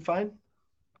 how was it fine?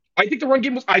 I think the run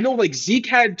game was. I know, like Zeke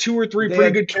had 2 or 3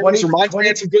 pretty good carries. Ramondre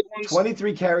had some good ones.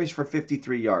 23 carries for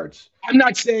 53 yards. I'm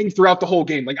not saying throughout the whole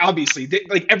game. Like obviously,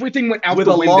 like everything went out with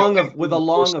the a window. With a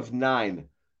long of 9.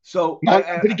 So,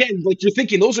 but again, like you're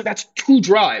thinking that's 2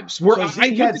 drives. Where so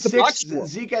Zeke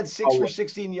had 6 for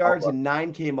 16 yards and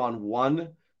 9 came on 1.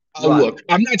 Look,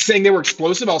 I'm not saying they were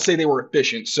explosive. I'll say they were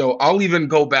efficient. So I'll even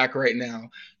go back right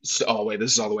now. So, wait,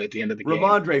 this is all the way at the end of the game.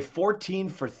 Ramondre 14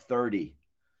 for 30.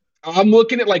 I'm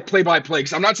looking at like play by play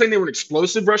because I'm not saying they were an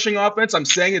explosive rushing offense. I'm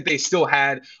saying that they still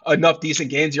had enough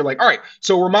decent gains. You're like, all right,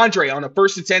 so Ramondre on a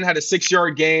 1st and 10 had a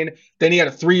 6-yard gain. Then he had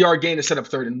a 3-yard gain to set up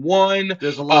 3rd and 1.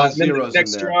 There's a lot of zeros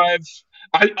next in there. Drive.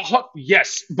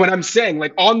 Yes, but I'm saying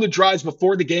like on the drives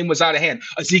before the game was out of hand,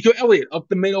 Ezekiel Elliott up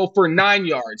the middle for 9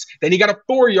 yards. Then he got a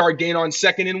 4-yard gain on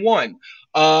 2nd and 1.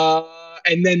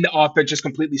 And then the offense just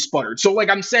completely sputtered. So, like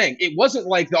I'm saying, it wasn't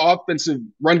like the offensive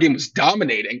run game was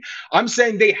dominating. I'm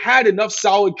saying they had enough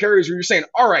solid carries where you're saying,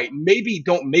 all right, maybe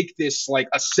don't make this like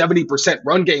a 70%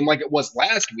 run game like it was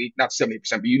last week. Not 70%,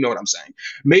 but you know what I'm saying.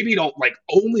 Maybe don't like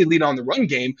only lean on the run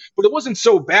game, but it wasn't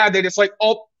so bad that it's like,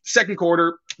 oh, 2nd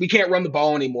quarter, we can't run the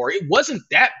ball anymore. It wasn't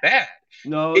that bad.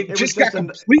 No, it just got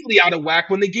completely out of whack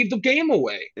when they gave the game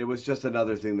away. It was just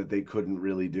another thing that they couldn't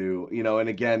really do, And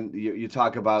again, you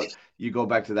talk about, you go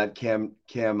back to that the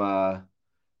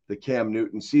Cam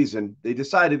Newton season. They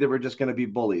decided they were just going to be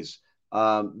bullies.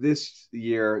 This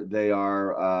year they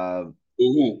are.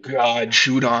 Oh God,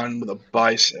 shoot on with a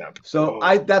bicep. So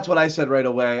that's what I said right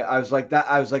away. I was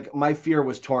like my fear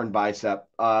was torn bicep.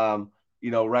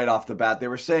 Right off the bat, they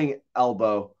were saying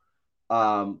elbow.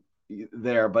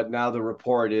 There, but now the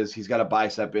report is he's got a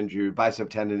bicep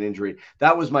tendon injury.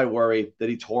 That was my worry, that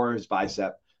he tore his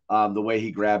bicep, the way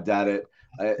he grabbed at it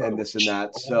and this and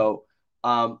that. So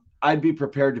I'd be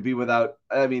prepared to be without.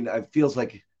 I mean, it feels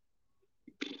like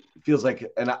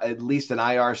at least an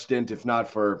IR stint, if not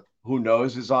for who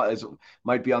knows, is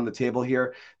might be on the table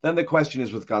here. Then the question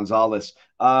is with Gonzalez.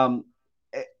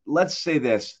 Let's say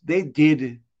this: they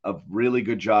did a really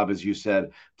good job, as you said,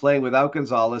 playing without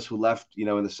Gonzalez, who left, in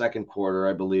the 2nd quarter,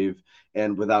 I believe,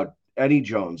 and without any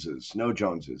Joneses, no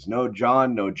John,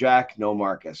 no Jack, no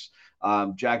Marcus.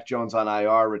 Jack Jones on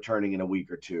IR, returning in a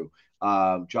week or 2.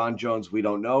 John Jones, we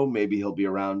don't know. Maybe he'll be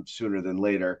around sooner than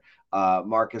later.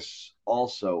 Marcus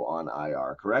also on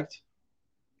IR, correct?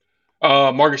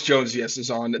 Marcus Jones, yes, is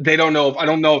on. They don't know. I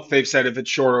don't know if they've said if it's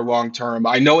short or long term.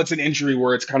 I know it's an injury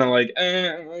where it's kind of like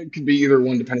it could be either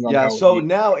one depending on. Yeah. So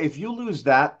now, if you lose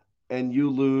that and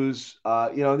you lose,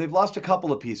 they've lost a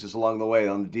couple of pieces along the way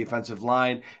on the defensive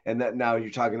line, and that now you're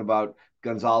talking about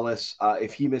Gonzalez.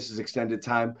 If he misses extended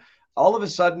time, all of a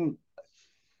sudden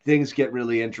things get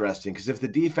really interesting because if the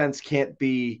defense can't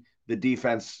be the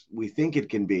defense we think it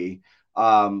can be,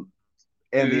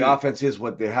 and the offense is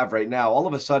what they have right now, all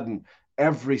of a sudden,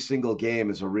 every single game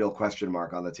is a real question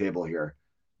mark on the table here.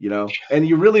 And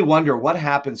you really wonder what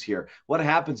happens here. What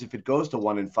happens if it goes to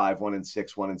 1-5,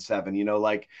 1-6, 1-7?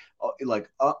 Like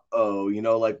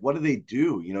what do they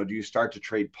do? Do you start to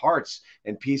trade parts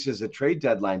and pieces at trade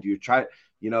deadline? Do you try?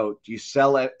 Do you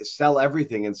sell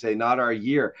everything and say not our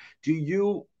year? Do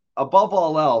you, above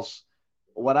all else,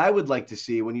 what I would like to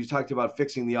see when you talked about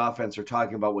fixing the offense or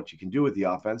talking about what you can do with the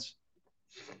offense,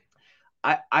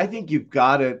 I think you've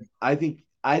got it. I think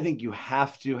you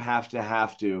have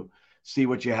to see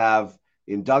what you have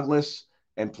in Douglas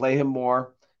and play him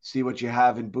more. See what you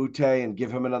have in Butte and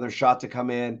give him another shot to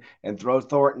come in, and throw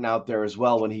Thornton out there as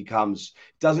well when he comes.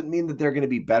 Doesn't mean that they're going to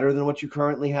be better than what you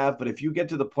currently have, but if you get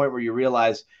to the point where you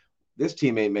realize this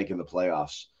team ain't making the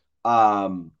playoffs,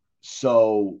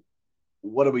 so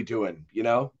what are we doing?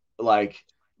 Like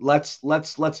let's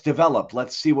develop.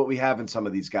 Let's see what we have in some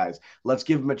of these guys. Let's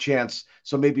give them a chance.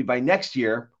 So maybe by next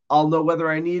year, I'll know whether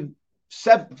I need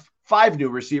 5 new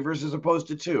receivers as opposed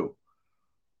to 2.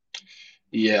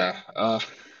 Yeah.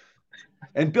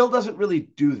 And Bill doesn't really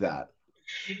do that.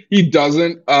 He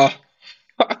doesn't.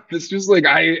 It's just like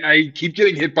I keep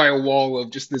getting hit by a wall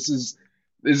of just this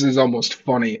is almost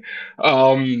funny.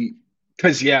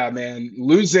 Because yeah, man,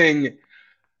 losing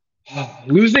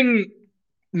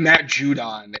Matt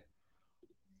Judon.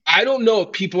 I don't know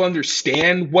if people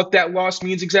understand what that loss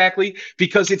means exactly,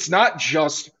 because it's not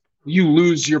just you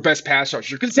lose your best pass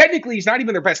rusher, because technically he's not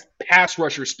even their best pass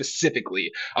rusher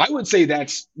specifically. I would say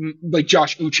that's like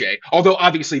Josh Uche, although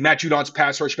obviously Matt Judon's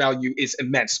pass rush value is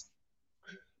immense.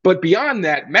 But beyond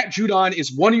that, Matt Judon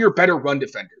is one of your better run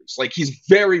defenders. Like, he's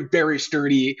very, very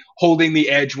sturdy, holding the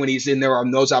edge when he's in there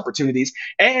on those opportunities.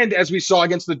 And as we saw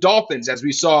against the Dolphins, as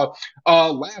we saw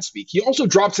last week, he also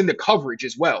drops into coverage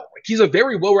as well. Like, he's a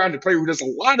very well-rounded player who does a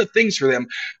lot of things for them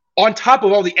on top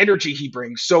of all the energy he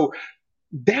brings. So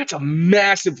that's a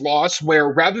massive loss, where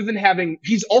rather than having,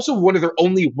 he's also one of their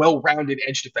only well-rounded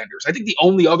edge defenders. I think the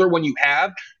only other one you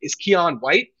have is Keon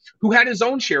White, who had his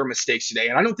own share of mistakes today.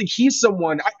 And I don't think he's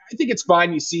someone, I think it's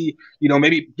fine. You see,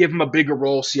 maybe give him a bigger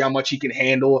role, see how much he can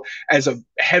handle as a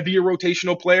heavier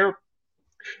rotational player.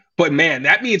 But man,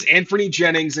 that means Anthony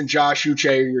Jennings and Josh Uche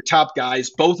are your top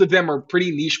guys. Both of them are pretty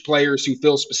niche players who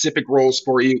fill specific roles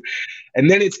for you.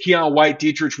 And then it's Keon White.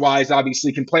 Dietrich Wise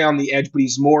obviously can play on the edge, but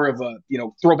he's more of a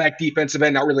throwback defensive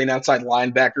end, not really an outside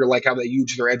linebacker like how they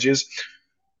use their edges.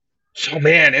 So,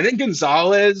 man, and then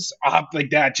Gonzalez, like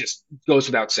that just goes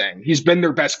without saying. He's been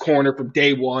their best corner from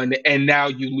day one, and now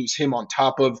you lose him on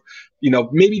top of,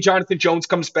 maybe Jonathan Jones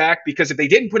comes back, because if they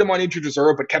didn't put him on injured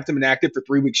reserve but kept him inactive for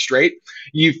 3 weeks straight,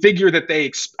 you figure that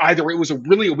they either it was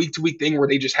really a week-to-week thing where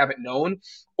they just haven't known,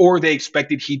 or they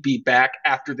expected he'd be back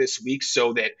after this week,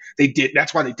 so that they did.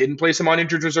 That's why they didn't place him on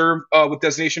injured reserve with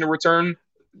designation to return.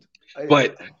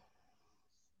 But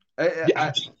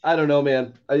I don't know,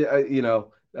 man.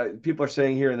 People are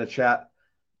saying here in the chat,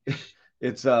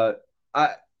 it's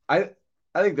I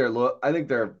think they're low. I think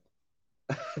they're.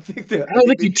 I don't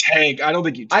think you tank.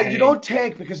 You don't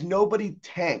tank because nobody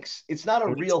tanks. It's not a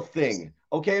real thing.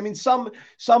 Okay, I mean some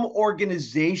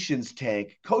organizations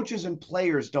tank. Coaches and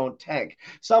players don't tank.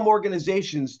 Some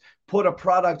organizations put a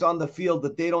product on the field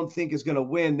that they don't think is going to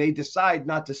win. They decide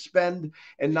not to spend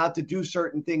and not to do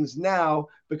certain things now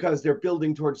because they're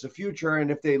building towards the future.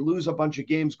 And if they lose a bunch of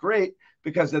games, great,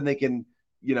 because then they can,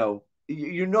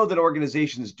 that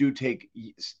organizations do take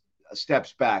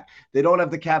steps back. They don't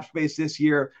have the cap space this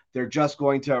year. They're just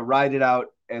going to ride it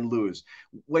out and lose.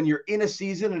 When you're in a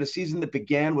season that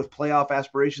began with playoff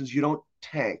aspirations, you don't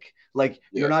tank. Like,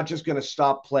 you're not just going to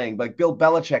stop playing. Like, Bill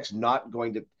Belichick's not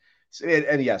going to.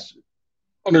 And yes,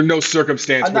 under no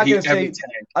circumstance I'm not going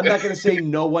to say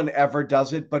no one ever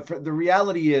does it, but the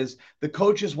reality is the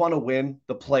coaches want to win,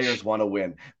 the players want to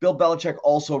win. Bill Belichick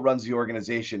also runs the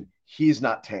organization. He's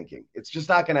not tanking. It's just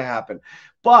not going to happen.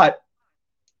 But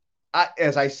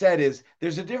as I said,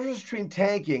 there's a difference between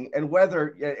tanking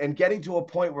and getting to a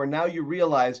point where now you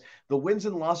realize the wins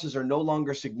and losses are no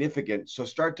longer significant. So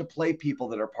start to play people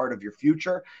that are part of your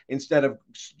future instead of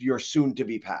your soon to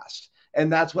be past. And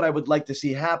that's what I would like to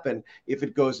see happen if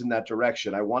it goes in that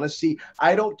direction.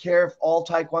 I don't care if all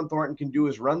Tyquan Thornton can do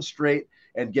is run straight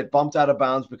and get bumped out of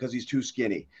bounds because he's too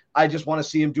skinny. I just want to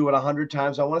see him do it 100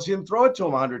 times. I want to see him throw it to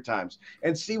him 100 times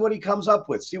and see what he comes up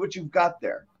with. See what you've got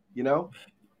there,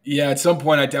 Yeah, at some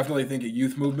point, I definitely think a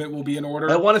youth movement will be in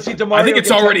order. I want to see DeMario. I think it's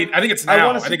already. I think it's now.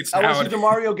 I want to see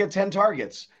DeMario get 10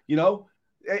 targets.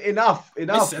 Enough.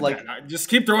 Just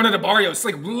keep throwing it at Mario. It's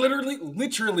like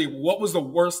literally, what was the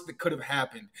worst that could have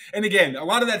happened? And again, a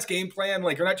lot of that's game plan.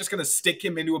 Like, you're not just going to stick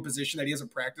him into a position that he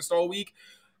hasn't practiced all week.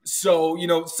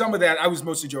 So, some of that, I was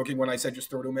mostly joking when I said just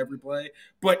throw to him every play.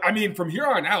 But, I mean, from here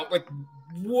on out, like,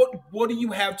 what do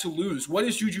you have to lose? What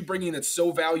is Juju bringing that's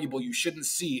so valuable you shouldn't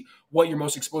see what your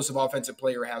most explosive offensive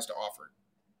player has to offer?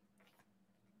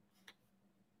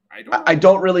 I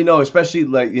don't really know, especially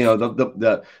like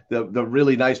the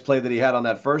really nice play that he had on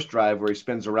that first drive where he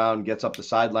spins around, gets up the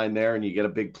sideline there, and you get a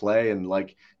big play, and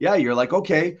you're like,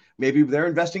 okay, maybe they're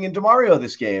investing in DeMario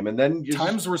this game, and then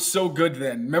times were so good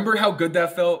then. Remember how good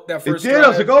that felt? That first it did. drive? I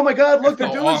was like, oh my god, look, they're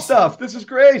doing awesome stuff. This is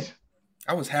great.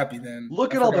 I was happy then.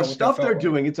 Look at all the stuff they're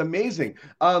doing. It's amazing.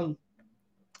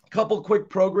 Couple quick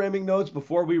programming notes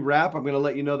before we wrap. I'm going to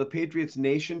let you know the Patriots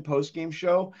Nation postgame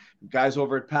show. Guys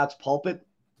over at Pat's Pulpit,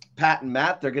 Pat and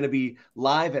Matt, they're going to be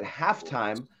live at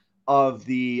halftime of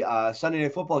the Sunday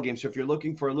Night Football game. So if you're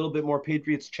looking for a little bit more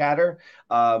Patriots chatter,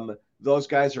 those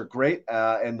guys are great,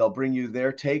 and they'll bring you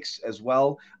their takes as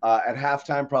well at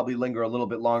halftime. Probably linger a little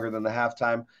bit longer than the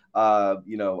halftime,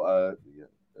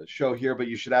 show here, but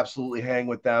you should absolutely hang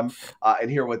with them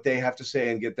and hear what they have to say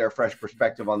and get their fresh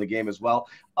perspective on the game as well.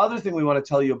 Other thing we want to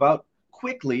tell you about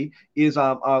quickly is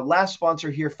our last sponsor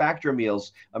here, Factor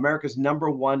Meals, America's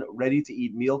 #1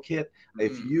 ready-to-eat meal kit.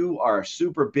 If you are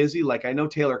super busy, like I know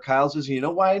Taylor Kyles is, and you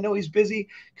know why I know he's busy?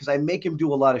 Because I make him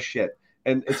do a lot of shit,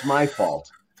 and it's my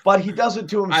fault. But he does it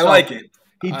to himself. I like it.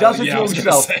 He does it to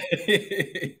himself.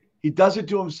 He does it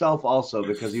to himself also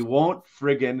because he won't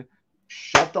friggin'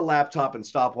 shut the laptop and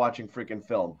stop watching freaking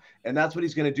film. And that's what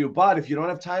he's going to do. But if you don't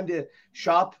have time to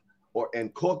shop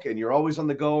and cook, and you're always on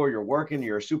the go, or you're working,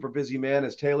 you're a super busy man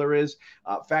as Taylor is,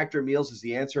 Factor Meals is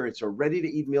the answer. It's a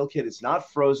ready-to-eat meal kit. It's not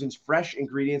frozen. It's fresh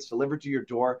ingredients delivered to your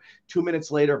door. 2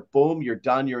 minutes later, boom, you're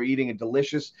done. You're eating a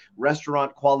delicious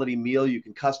restaurant-quality meal. You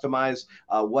can customize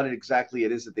what exactly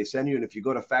it is that they send you. And if you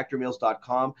go to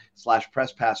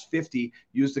factormeals.com/PressPass50,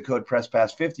 use the code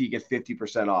PressPass50, you get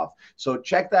 50% off. So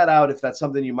check that out if that's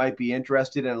something you might be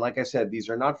interested in. Like I said, these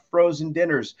are not frozen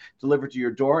dinners delivered to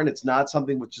your door, and it's not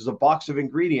something which is a box of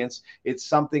ingredients. It's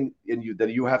something that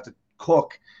you have to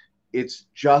cook. It's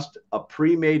just a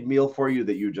pre-made meal for you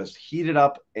that you just heat it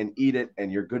up and eat it,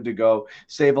 and you're good to go.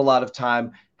 Save a lot of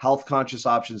time. Health conscious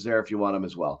options there if you want them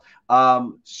as well.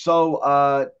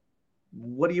 So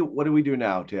what do we do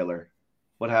now, Taylor?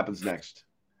 What happens next?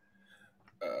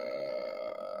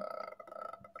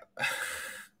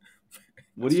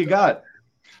 What do you got?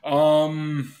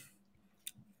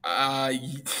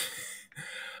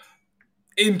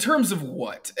 In terms of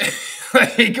what?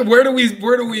 Like, where do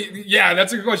we, yeah,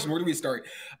 that's a good question. Where do we start?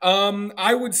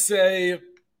 I would say,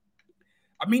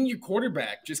 I mean, your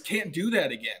quarterback just can't do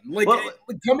that again. Like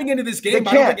coming into this game,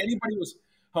 I don't think anybody was,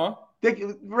 right.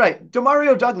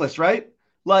 Demario Douglas, right?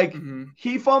 Like,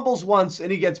 he fumbles once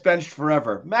and he gets benched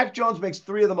forever. Mac Jones makes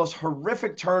 3 of the most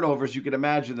horrific turnovers you could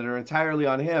imagine that are entirely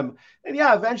on him. And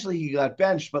yeah, eventually he got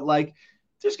benched, but like,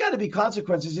 there's got to be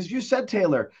consequences. As you said,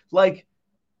 Taylor, like,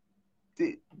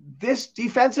 this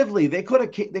defensively, they could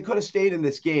have stayed in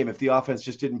this game if the offense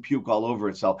just didn't puke all over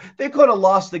itself. They could have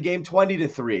lost the game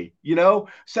 20-3,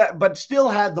 but still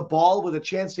had the ball with a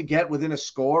chance to get within a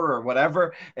score or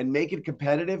whatever and make it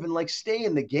competitive and like stay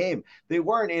in the game. They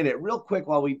weren't in it. Real quick,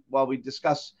 while we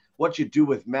discuss what you do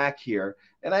with Mac here,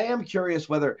 and I am curious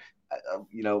whether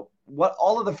what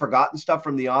all of the forgotten stuff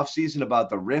from the offseason about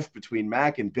the rift between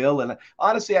Mac and Bill. And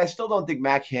honestly, I still don't think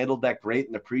Mac handled that great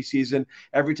in the preseason.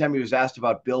 Every time he was asked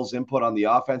about Bill's input on the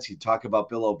offense, he'd talk about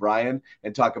Bill O'Brien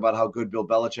and talk about how good Bill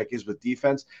Belichick is with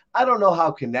defense. I don't know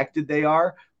how connected they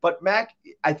are, but Mac,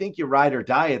 I think you ride or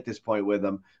die at this point with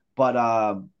him. But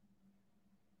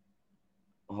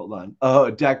hold on.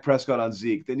 Oh, Dak Prescott on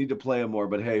Zeke. They need to play him more,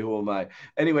 but hey, who am I?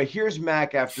 Anyway, here's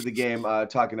Mac after the game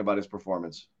talking about his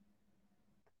performance.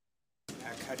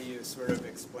 How do you sort of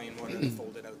explain what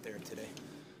unfolded out there today?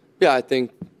 Yeah, I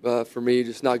think for me,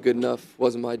 just not good enough.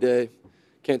 Wasn't my day.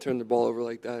 Can't turn the ball over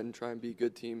like that and try and be a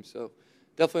good team. So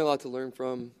definitely a lot to learn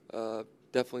from.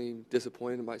 Definitely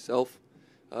disappointed in myself.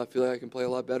 I feel like I can play a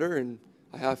lot better, and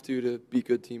I have to beat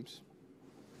good teams.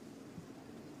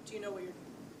 Do you know what your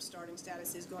starting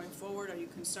status is going forward? Are you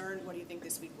concerned? What do you think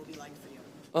this week will be like for you?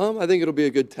 I think it'll be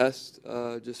a good test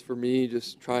just for me,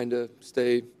 just trying to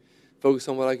stay focus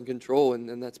on what I can control,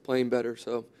 and that's playing better.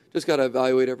 So just got to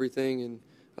evaluate everything, and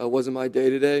wasn't my day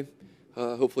today.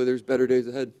 Hopefully there's better days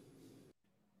ahead.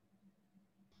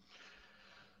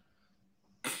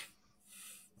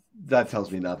 That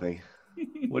tells me nothing.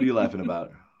 What are you laughing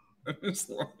about? It's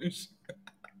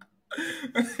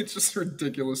just a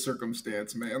ridiculous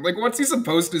circumstance, man. Like, what's he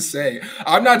supposed to say?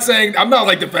 I'm not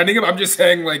like defending him. I'm just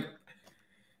saying, like,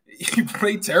 he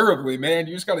played terribly, man.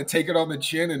 You just got to take it on the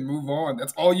chin and move on.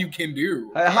 That's all you can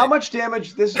do. How much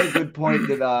damage? This is a good point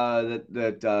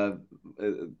that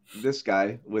this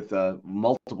guy with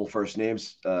multiple first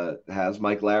names has,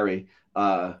 Mike Larry,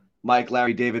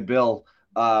 David Bill,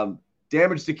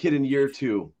 damaged the kid in year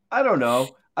 2. I don't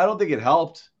know. I don't think it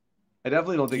helped. I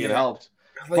definitely don't think it helped.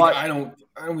 Like,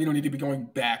 we don't need to be going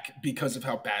back because of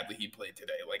how badly he played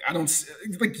today. Like,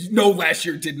 last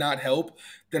year did not help.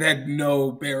 That had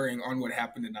no bearing on what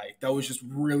happened tonight. That was just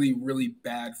really, really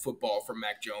bad football from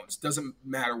Mac Jones. Doesn't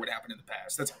matter what happened in the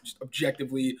past. That's just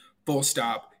objectively full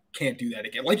stop. Can't do that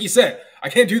again. Like you said, I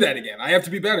can't do that again. I have to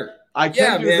be better. I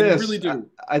can do this. Really do.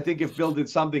 I think if Bill did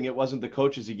something, it wasn't the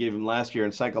coaches he gave him last year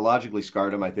and psychologically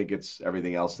scarred him. I think it's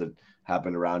everything else that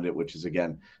happened around it, which is,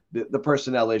 again, the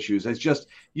personnel issues. It's just,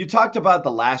 you talked about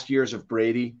the last years of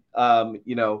Brady, and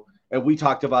we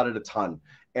talked about it a ton,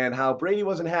 and how Brady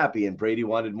wasn't happy and Brady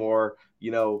wanted more,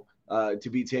 to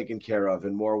be taken care of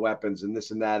and more weapons and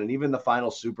this and that. And even the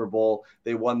final Super Bowl,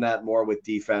 they won that more with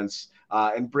defense.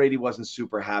 And Brady wasn't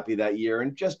super happy that year.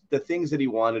 And just the things that he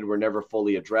wanted were never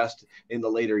fully addressed in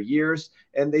the later years.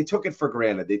 And they took it for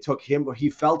granted. They took him, he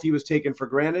felt he was taken for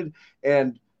granted.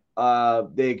 And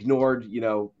they ignored,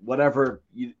 whatever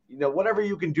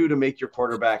you can do to make your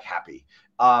quarterback happy.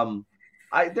 They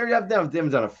haven't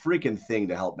done a freaking thing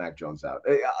to help Mac Jones out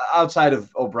outside of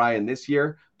O'Brien this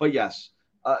year. But yes,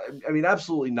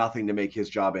 absolutely nothing to make his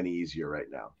job any easier right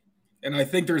now. And I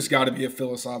think there's got to be a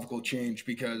philosophical change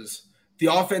because the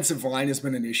offensive line has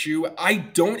been an issue. I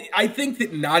think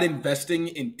that not investing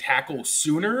in tackle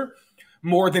sooner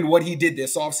more than what he did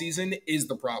this offseason is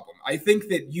the problem. I think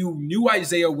that you knew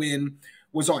Isaiah Wynn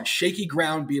was on shaky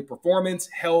ground, be it performance,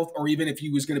 health, or even if he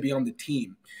was going to be on the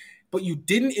team. But you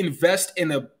didn't invest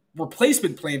in a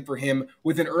replacement plan for him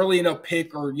with an early enough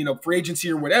pick or, free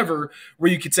agency or whatever, where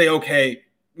you could say, okay,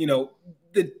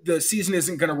 the season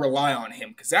isn't going to rely on him,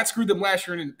 because that screwed them last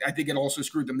year, and I think it also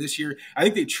screwed them this year. I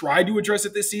think they tried to address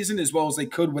it this season as well as they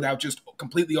could without just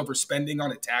completely overspending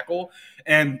on a tackle,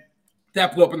 and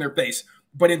that blew up in their face.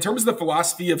 But in terms of the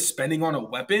philosophy of spending on a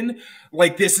weapon,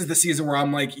 like, this is the season where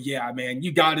I'm like, yeah, man,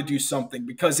 you got to do something,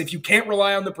 because if you can't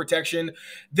rely on the protection,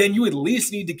 then you at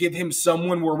least need to give him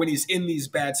someone where when he's in these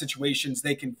bad situations,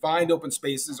 they can find open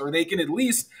spaces, or they can at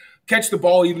least catch the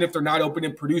ball even if they're not open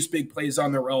and produce big plays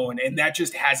on their own. And that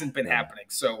just hasn't been happening.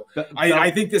 So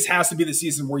I think this has to be the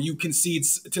season where you concede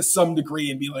to some degree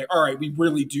and be like, all right, we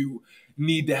really do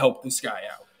need to help this guy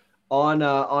out.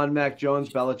 On Mac Jones,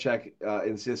 Belichick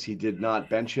insists he did not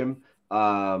bench him.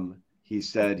 He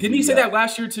said, didn't he say that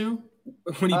last year too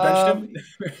when he benched him?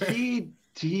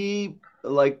 he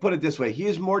put it this way, he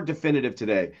is more definitive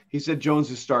today. He said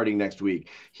Jones is starting next week.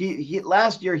 He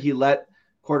last year he let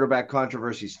quarterback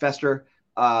controversies fester.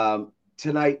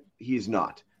 Tonight he's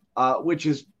not, which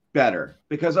is better,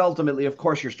 because ultimately, of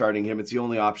course, you're starting him. It's the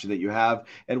only option that you have.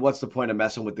 And what's the point of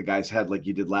messing with the guy's head like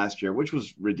you did last year, which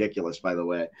was ridiculous, by the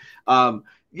way.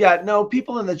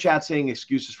 People in the chat saying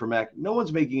excuses for Mac. No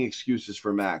one's making excuses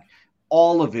for Mac.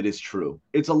 All of it is true.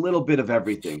 It's a little bit of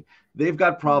everything. They've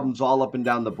got problems all up and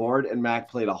down the board, and Mac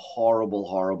played a horrible,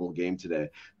 horrible game today.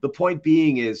 The point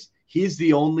being is, he's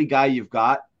the only guy you've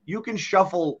got. You can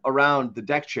shuffle around the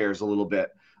deck chairs a little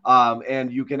bit.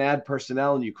 And you can add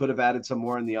personnel, and you could have added some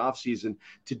more in the offseason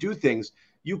to do things.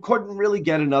 You couldn't really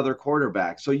get another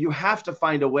quarterback. So you have to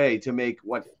find a way to make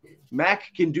what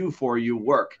Mac can do for you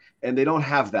work. And they don't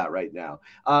have that right now.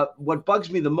 What bugs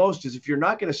me the most is if you're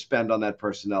not going to spend on that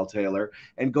personnel, Taylor,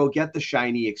 and go get the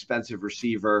shiny, expensive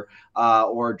receiver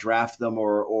or draft them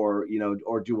or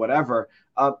do whatever,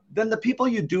 then the people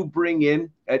you do bring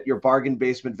in at your bargain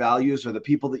basement values, or the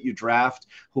people that you draft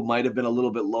who might have been a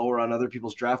little bit lower on other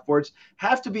people's draft boards,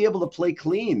 have to be able to play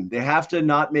clean. They have to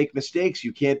not make mistakes.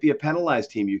 You can't be a penalized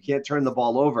team. You can't turn the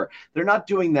ball over. They're not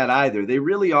doing that either. They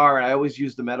really are. I always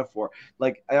use the metaphor.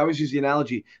 Like, I always use the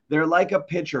analogy. They're like a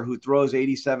pitcher who throws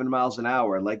 87 miles an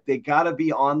hour. Like, they got to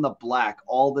be on the black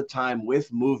all the time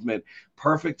with movement,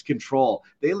 perfect control.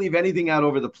 They leave anything out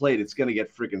over the plate, it's going to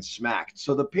get freaking smacked.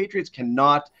 So the Patriots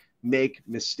cannot make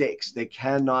mistakes. They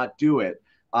cannot do it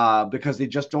because they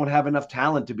just don't have enough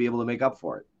talent to be able to make up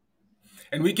for it.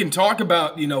 And we can talk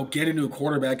about, getting to a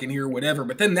quarterback in here or whatever,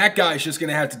 but then that guy's just going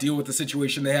to have to deal with the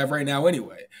situation they have right now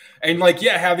anyway. And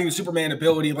having the Superman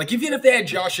ability, even if they had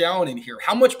Josh Allen in here,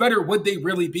 how much better would they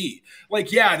really be?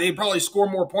 they'd probably score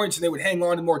more points and they would hang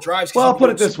on to more drives. Well, I'll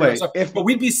put it this way. But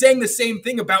we'd be saying the same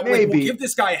thing about, we'll give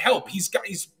this guy help. He's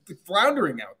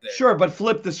floundering out there. Sure, but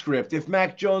flip the script. If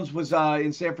Mac Jones was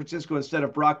in San Francisco instead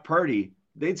of Brock Purdy,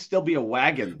 they'd still be a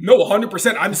wagon. No,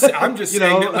 100%. I'm just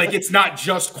saying that, like, it's not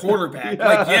just quarterback.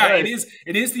 Right.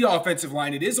 It is the offensive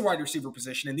line. It is the wide receiver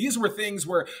position. And these were things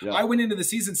where I went into the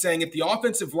season saying if the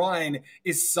offensive line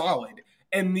is solid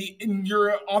and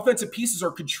your offensive pieces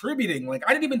are contributing, like,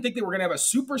 I didn't even think they were going to have a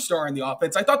superstar in the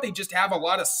offense. I thought they just have a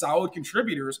lot of solid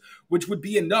contributors, which would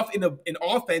be enough in an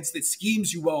offense that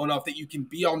schemes you well enough that you can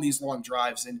be on these long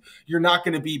drives and you're not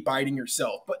going to be biting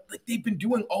yourself. But like, they've been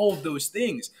doing all of those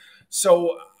things.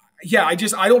 So yeah, I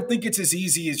don't think it's as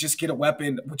easy as just get a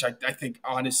weapon, which I think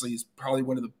honestly is probably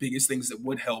one of the biggest things that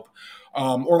would help.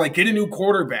 Or like get a new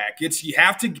quarterback. You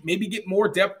have to maybe get more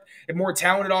depth and more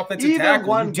talented offensive tackle.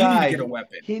 One guy, need to get a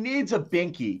weapon. He needs a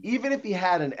binky, even if he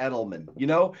had an Edelman,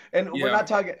 And we're not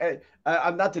talking.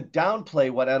 I'm not to downplay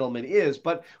what Edelman is,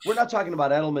 but we're not talking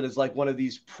about Edelman as like one of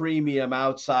these premium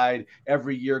outside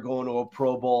every year going to a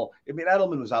Pro Bowl. I mean,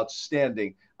 Edelman was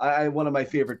outstanding. One of my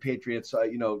favorite Patriots, of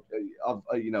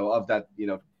that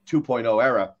 2.0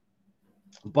 era.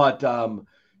 But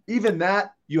even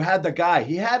that, you had the guy.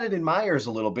 He had it in Myers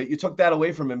a little bit. You took that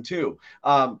away from him too.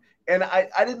 And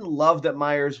I didn't love that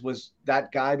Myers was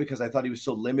that guy because I thought he was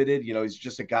so limited. He's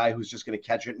just a guy who's just going to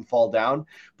catch it and fall down.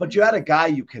 But you had a guy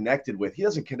you connected with. He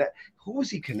doesn't connect. Who is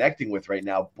he connecting with right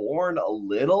now? Bourne a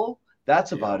little.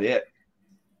 That's about it.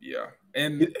 Yeah.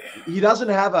 And he doesn't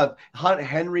have a Hunt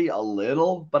Henry a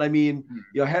little, but I mean,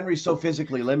 Henry's so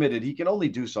physically limited. He can only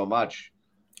do so much.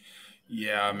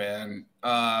 Yeah, man.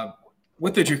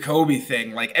 With the Jacoby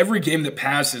thing, like every game that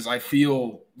passes, I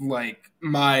feel like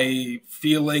my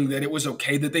feeling that it was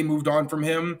okay that they moved on from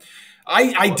him.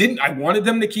 I wanted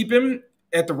them to keep him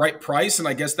at the right price, and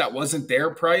I guess that wasn't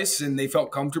their price, and they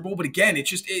felt comfortable. But again,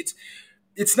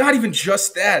 it's not even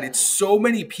just that. It's so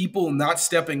many people not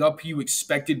stepping up who you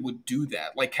expected would do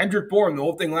that. Like Kendrick Bourne, the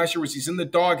whole thing last year was he's in the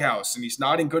doghouse and he's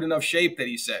not in good enough shape that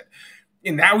he said.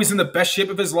 And now he's in the best shape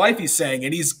of his life, he's saying.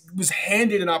 And was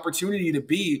handed an opportunity to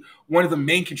be one of the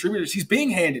main contributors. He's being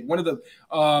handed one of the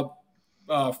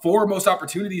four most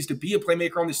opportunities to be a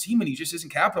playmaker on this team, and he just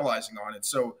isn't capitalizing on it.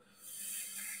 So,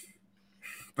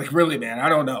 like, really, man, I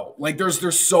don't know. Like,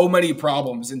 there's so many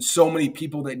problems and so many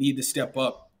people that need to step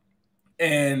up.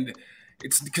 And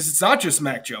it's because it's not just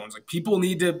Mac Jones. Like, people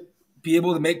need to be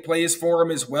able to make plays for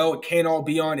him as well. It can't all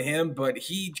be on him, but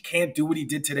he can't do what he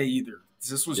did today either.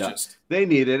 This was just – they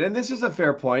need it. And this is a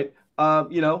fair point.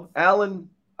 Allen,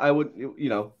 I would –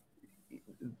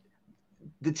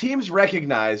 the teams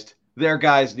recognized their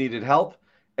guys needed help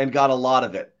and got a lot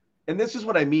of it. And this is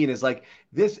what I mean is like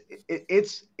this –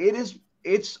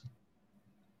 it's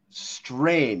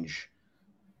strange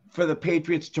for the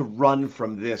Patriots to run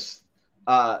from this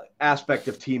aspect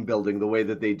of team building the way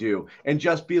that they do and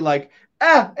just be like,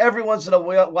 every once in a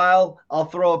while I'll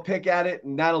throw a pick at it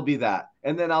and that'll be that.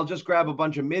 And then I'll just grab a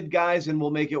bunch of mid guys and we'll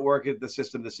make it work at the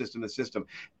system.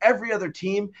 Every other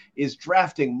team is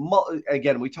drafting.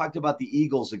 Again, we talked about the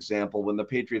Eagles example when the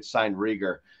Patriots signed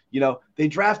Rieger. They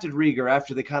drafted Rieger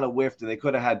after they kind of whiffed and they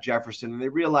could have had Jefferson and they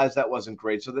realized that wasn't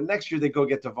great. So the next year they go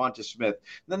get Devonta Smith.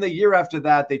 Then the year after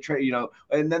that they trade,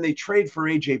 and then they trade for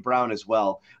A.J. Brown as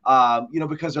well.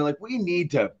 Because they're like, we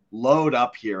need to load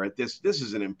up here at this. This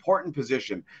is an important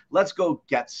position. Let's go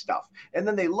get stuff. And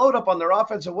then they load up on their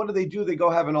offense. And what do? They go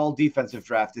have an all defensive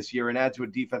draft this year and add to a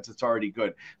defense that's already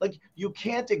good. Like, you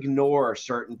can't ignore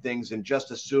certain things and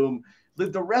just assume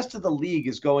the rest of the league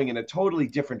is going in a totally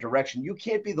different direction. You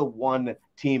can't be the one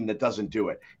team that doesn't do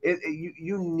it.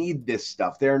 You need this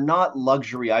stuff. They're not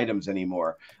luxury items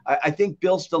anymore. I think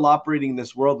Bill's still operating in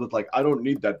this world with like, I don't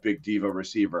need that big diva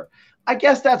receiver. I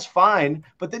guess that's fine,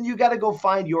 but then you got to go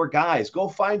find your guys. Go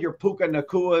find your Puka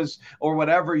Nakuas or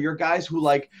whatever, your guys who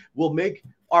like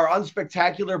are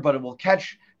unspectacular, but it will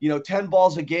catch 10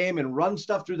 balls a game and run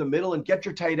stuff through the middle and get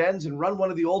your tight ends and run one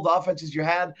of the old offenses you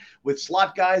had with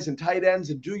slot guys and tight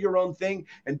ends and do your own thing.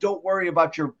 And don't worry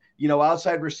about your,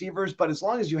 outside receivers. But as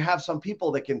long as you have some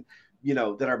people that can,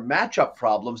 that are matchup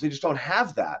problems, they just don't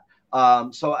have that.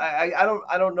 So I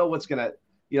don't know what's going to,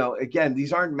 again,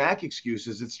 these aren't Mac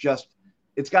excuses. It's just,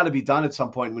 it's got to be done at some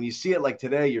point. When you see it like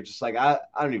today, you're just like, I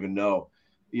don't even know,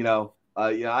 I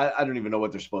don't even know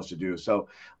what they're supposed to do. So,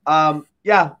 I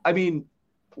mean,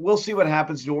 we'll see what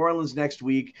happens. New Orleans next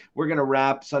week. We're going to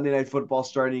wrap Sunday Night Football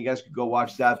starting. You guys could go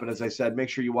watch that. But as I said, make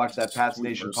sure you watch that Pats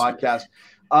Nation podcast.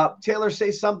 Taylor,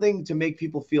 say something to make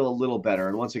people feel a little better.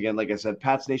 And once again, like I said,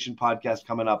 Pats Nation podcast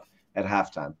coming up at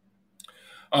halftime.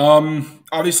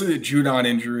 Obviously the Judon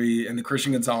injury and the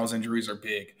Christian Gonzalez injuries are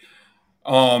big.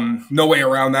 No way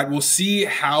around that. We'll see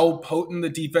how potent the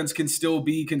defense can still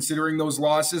be considering those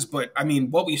losses. But I mean,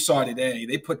 what we saw today,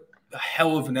 they put a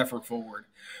hell of an effort forward.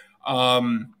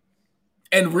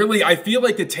 And really, I feel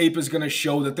like the tape is going to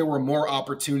show that there were more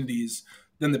opportunities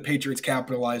than the Patriots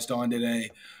capitalized on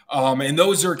today. And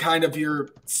those are kind of your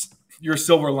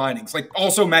silver linings. Like,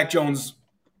 also, Mac Jones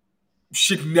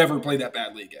should never play that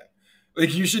badly again.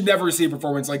 Like, you should never see a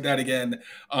performance like that again.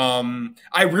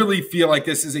 I really feel like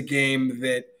this is a game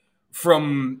that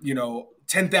from,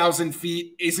 10,000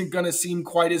 feet isn't going to seem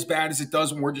quite as bad as it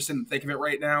does when we're just in the thick of it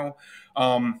right now.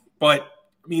 But,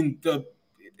 I mean,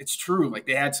 it's true. Like,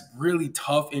 they had some really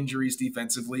tough injuries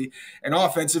defensively, and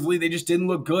offensively they just didn't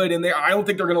look good. And I don't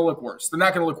think they're going to look worse. They're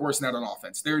not going to look worse than that on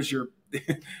offense. There's your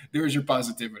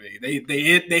positivity.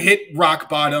 They hit rock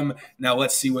bottom. Now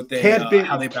let's see what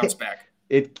how they bounce back.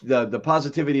 The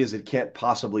positivity is it can't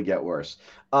possibly get worse.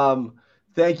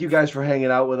 Thank you guys for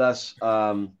hanging out with us.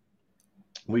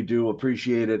 We do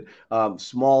appreciate it.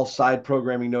 Small side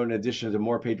programming note in addition to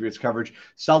more Patriots coverage.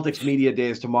 Celtics Media Day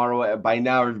is tomorrow. By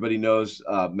now, everybody knows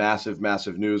massive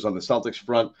news on the Celtics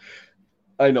front.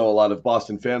 I know a lot of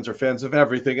Boston fans are fans of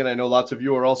everything, and I know lots of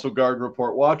you are also Garden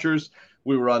Report watchers.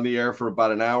 We were on the air for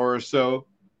about an hour or so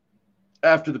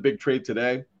after the big trade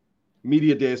today.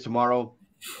 Media Day is tomorrow.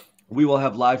 We will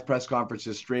have live press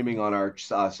conferences streaming on our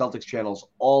Celtics channels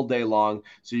all day long,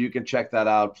 so you can check that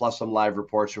out, plus some live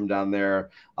reports from down there,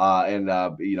 and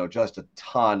just a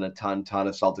ton of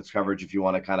Celtics coverage if you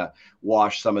want to kind of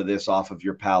wash some of this off of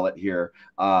your palate here.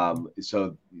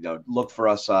 So look for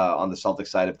us on the Celtics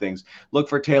side of things. Look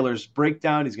for Taylor's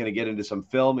breakdown. He's going to get into some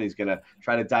film, and he's going to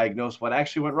try to diagnose what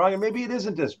actually went wrong, and maybe it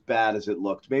isn't as bad as it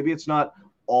looked. Maybe it's not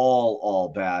all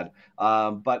bad,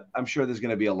 but I'm sure there's going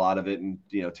to be a lot of it, and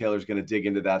Taylor's going to dig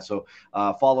into that. So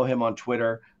follow him on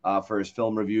Twitter for his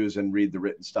film reviews and read the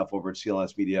written stuff over at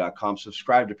clnsmedia.com.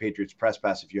 Subscribe to Patriots Press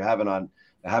Pass if you haven't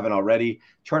already.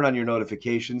 Turn on your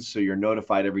notifications so you're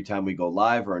notified every time we go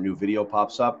live or a new video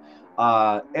pops up,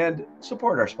 and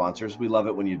support our sponsors. We love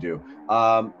it when you do.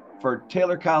 For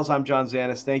Taylor Kyles, I'm John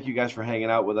Zanis. Thank you guys for hanging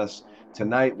out with us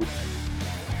tonight.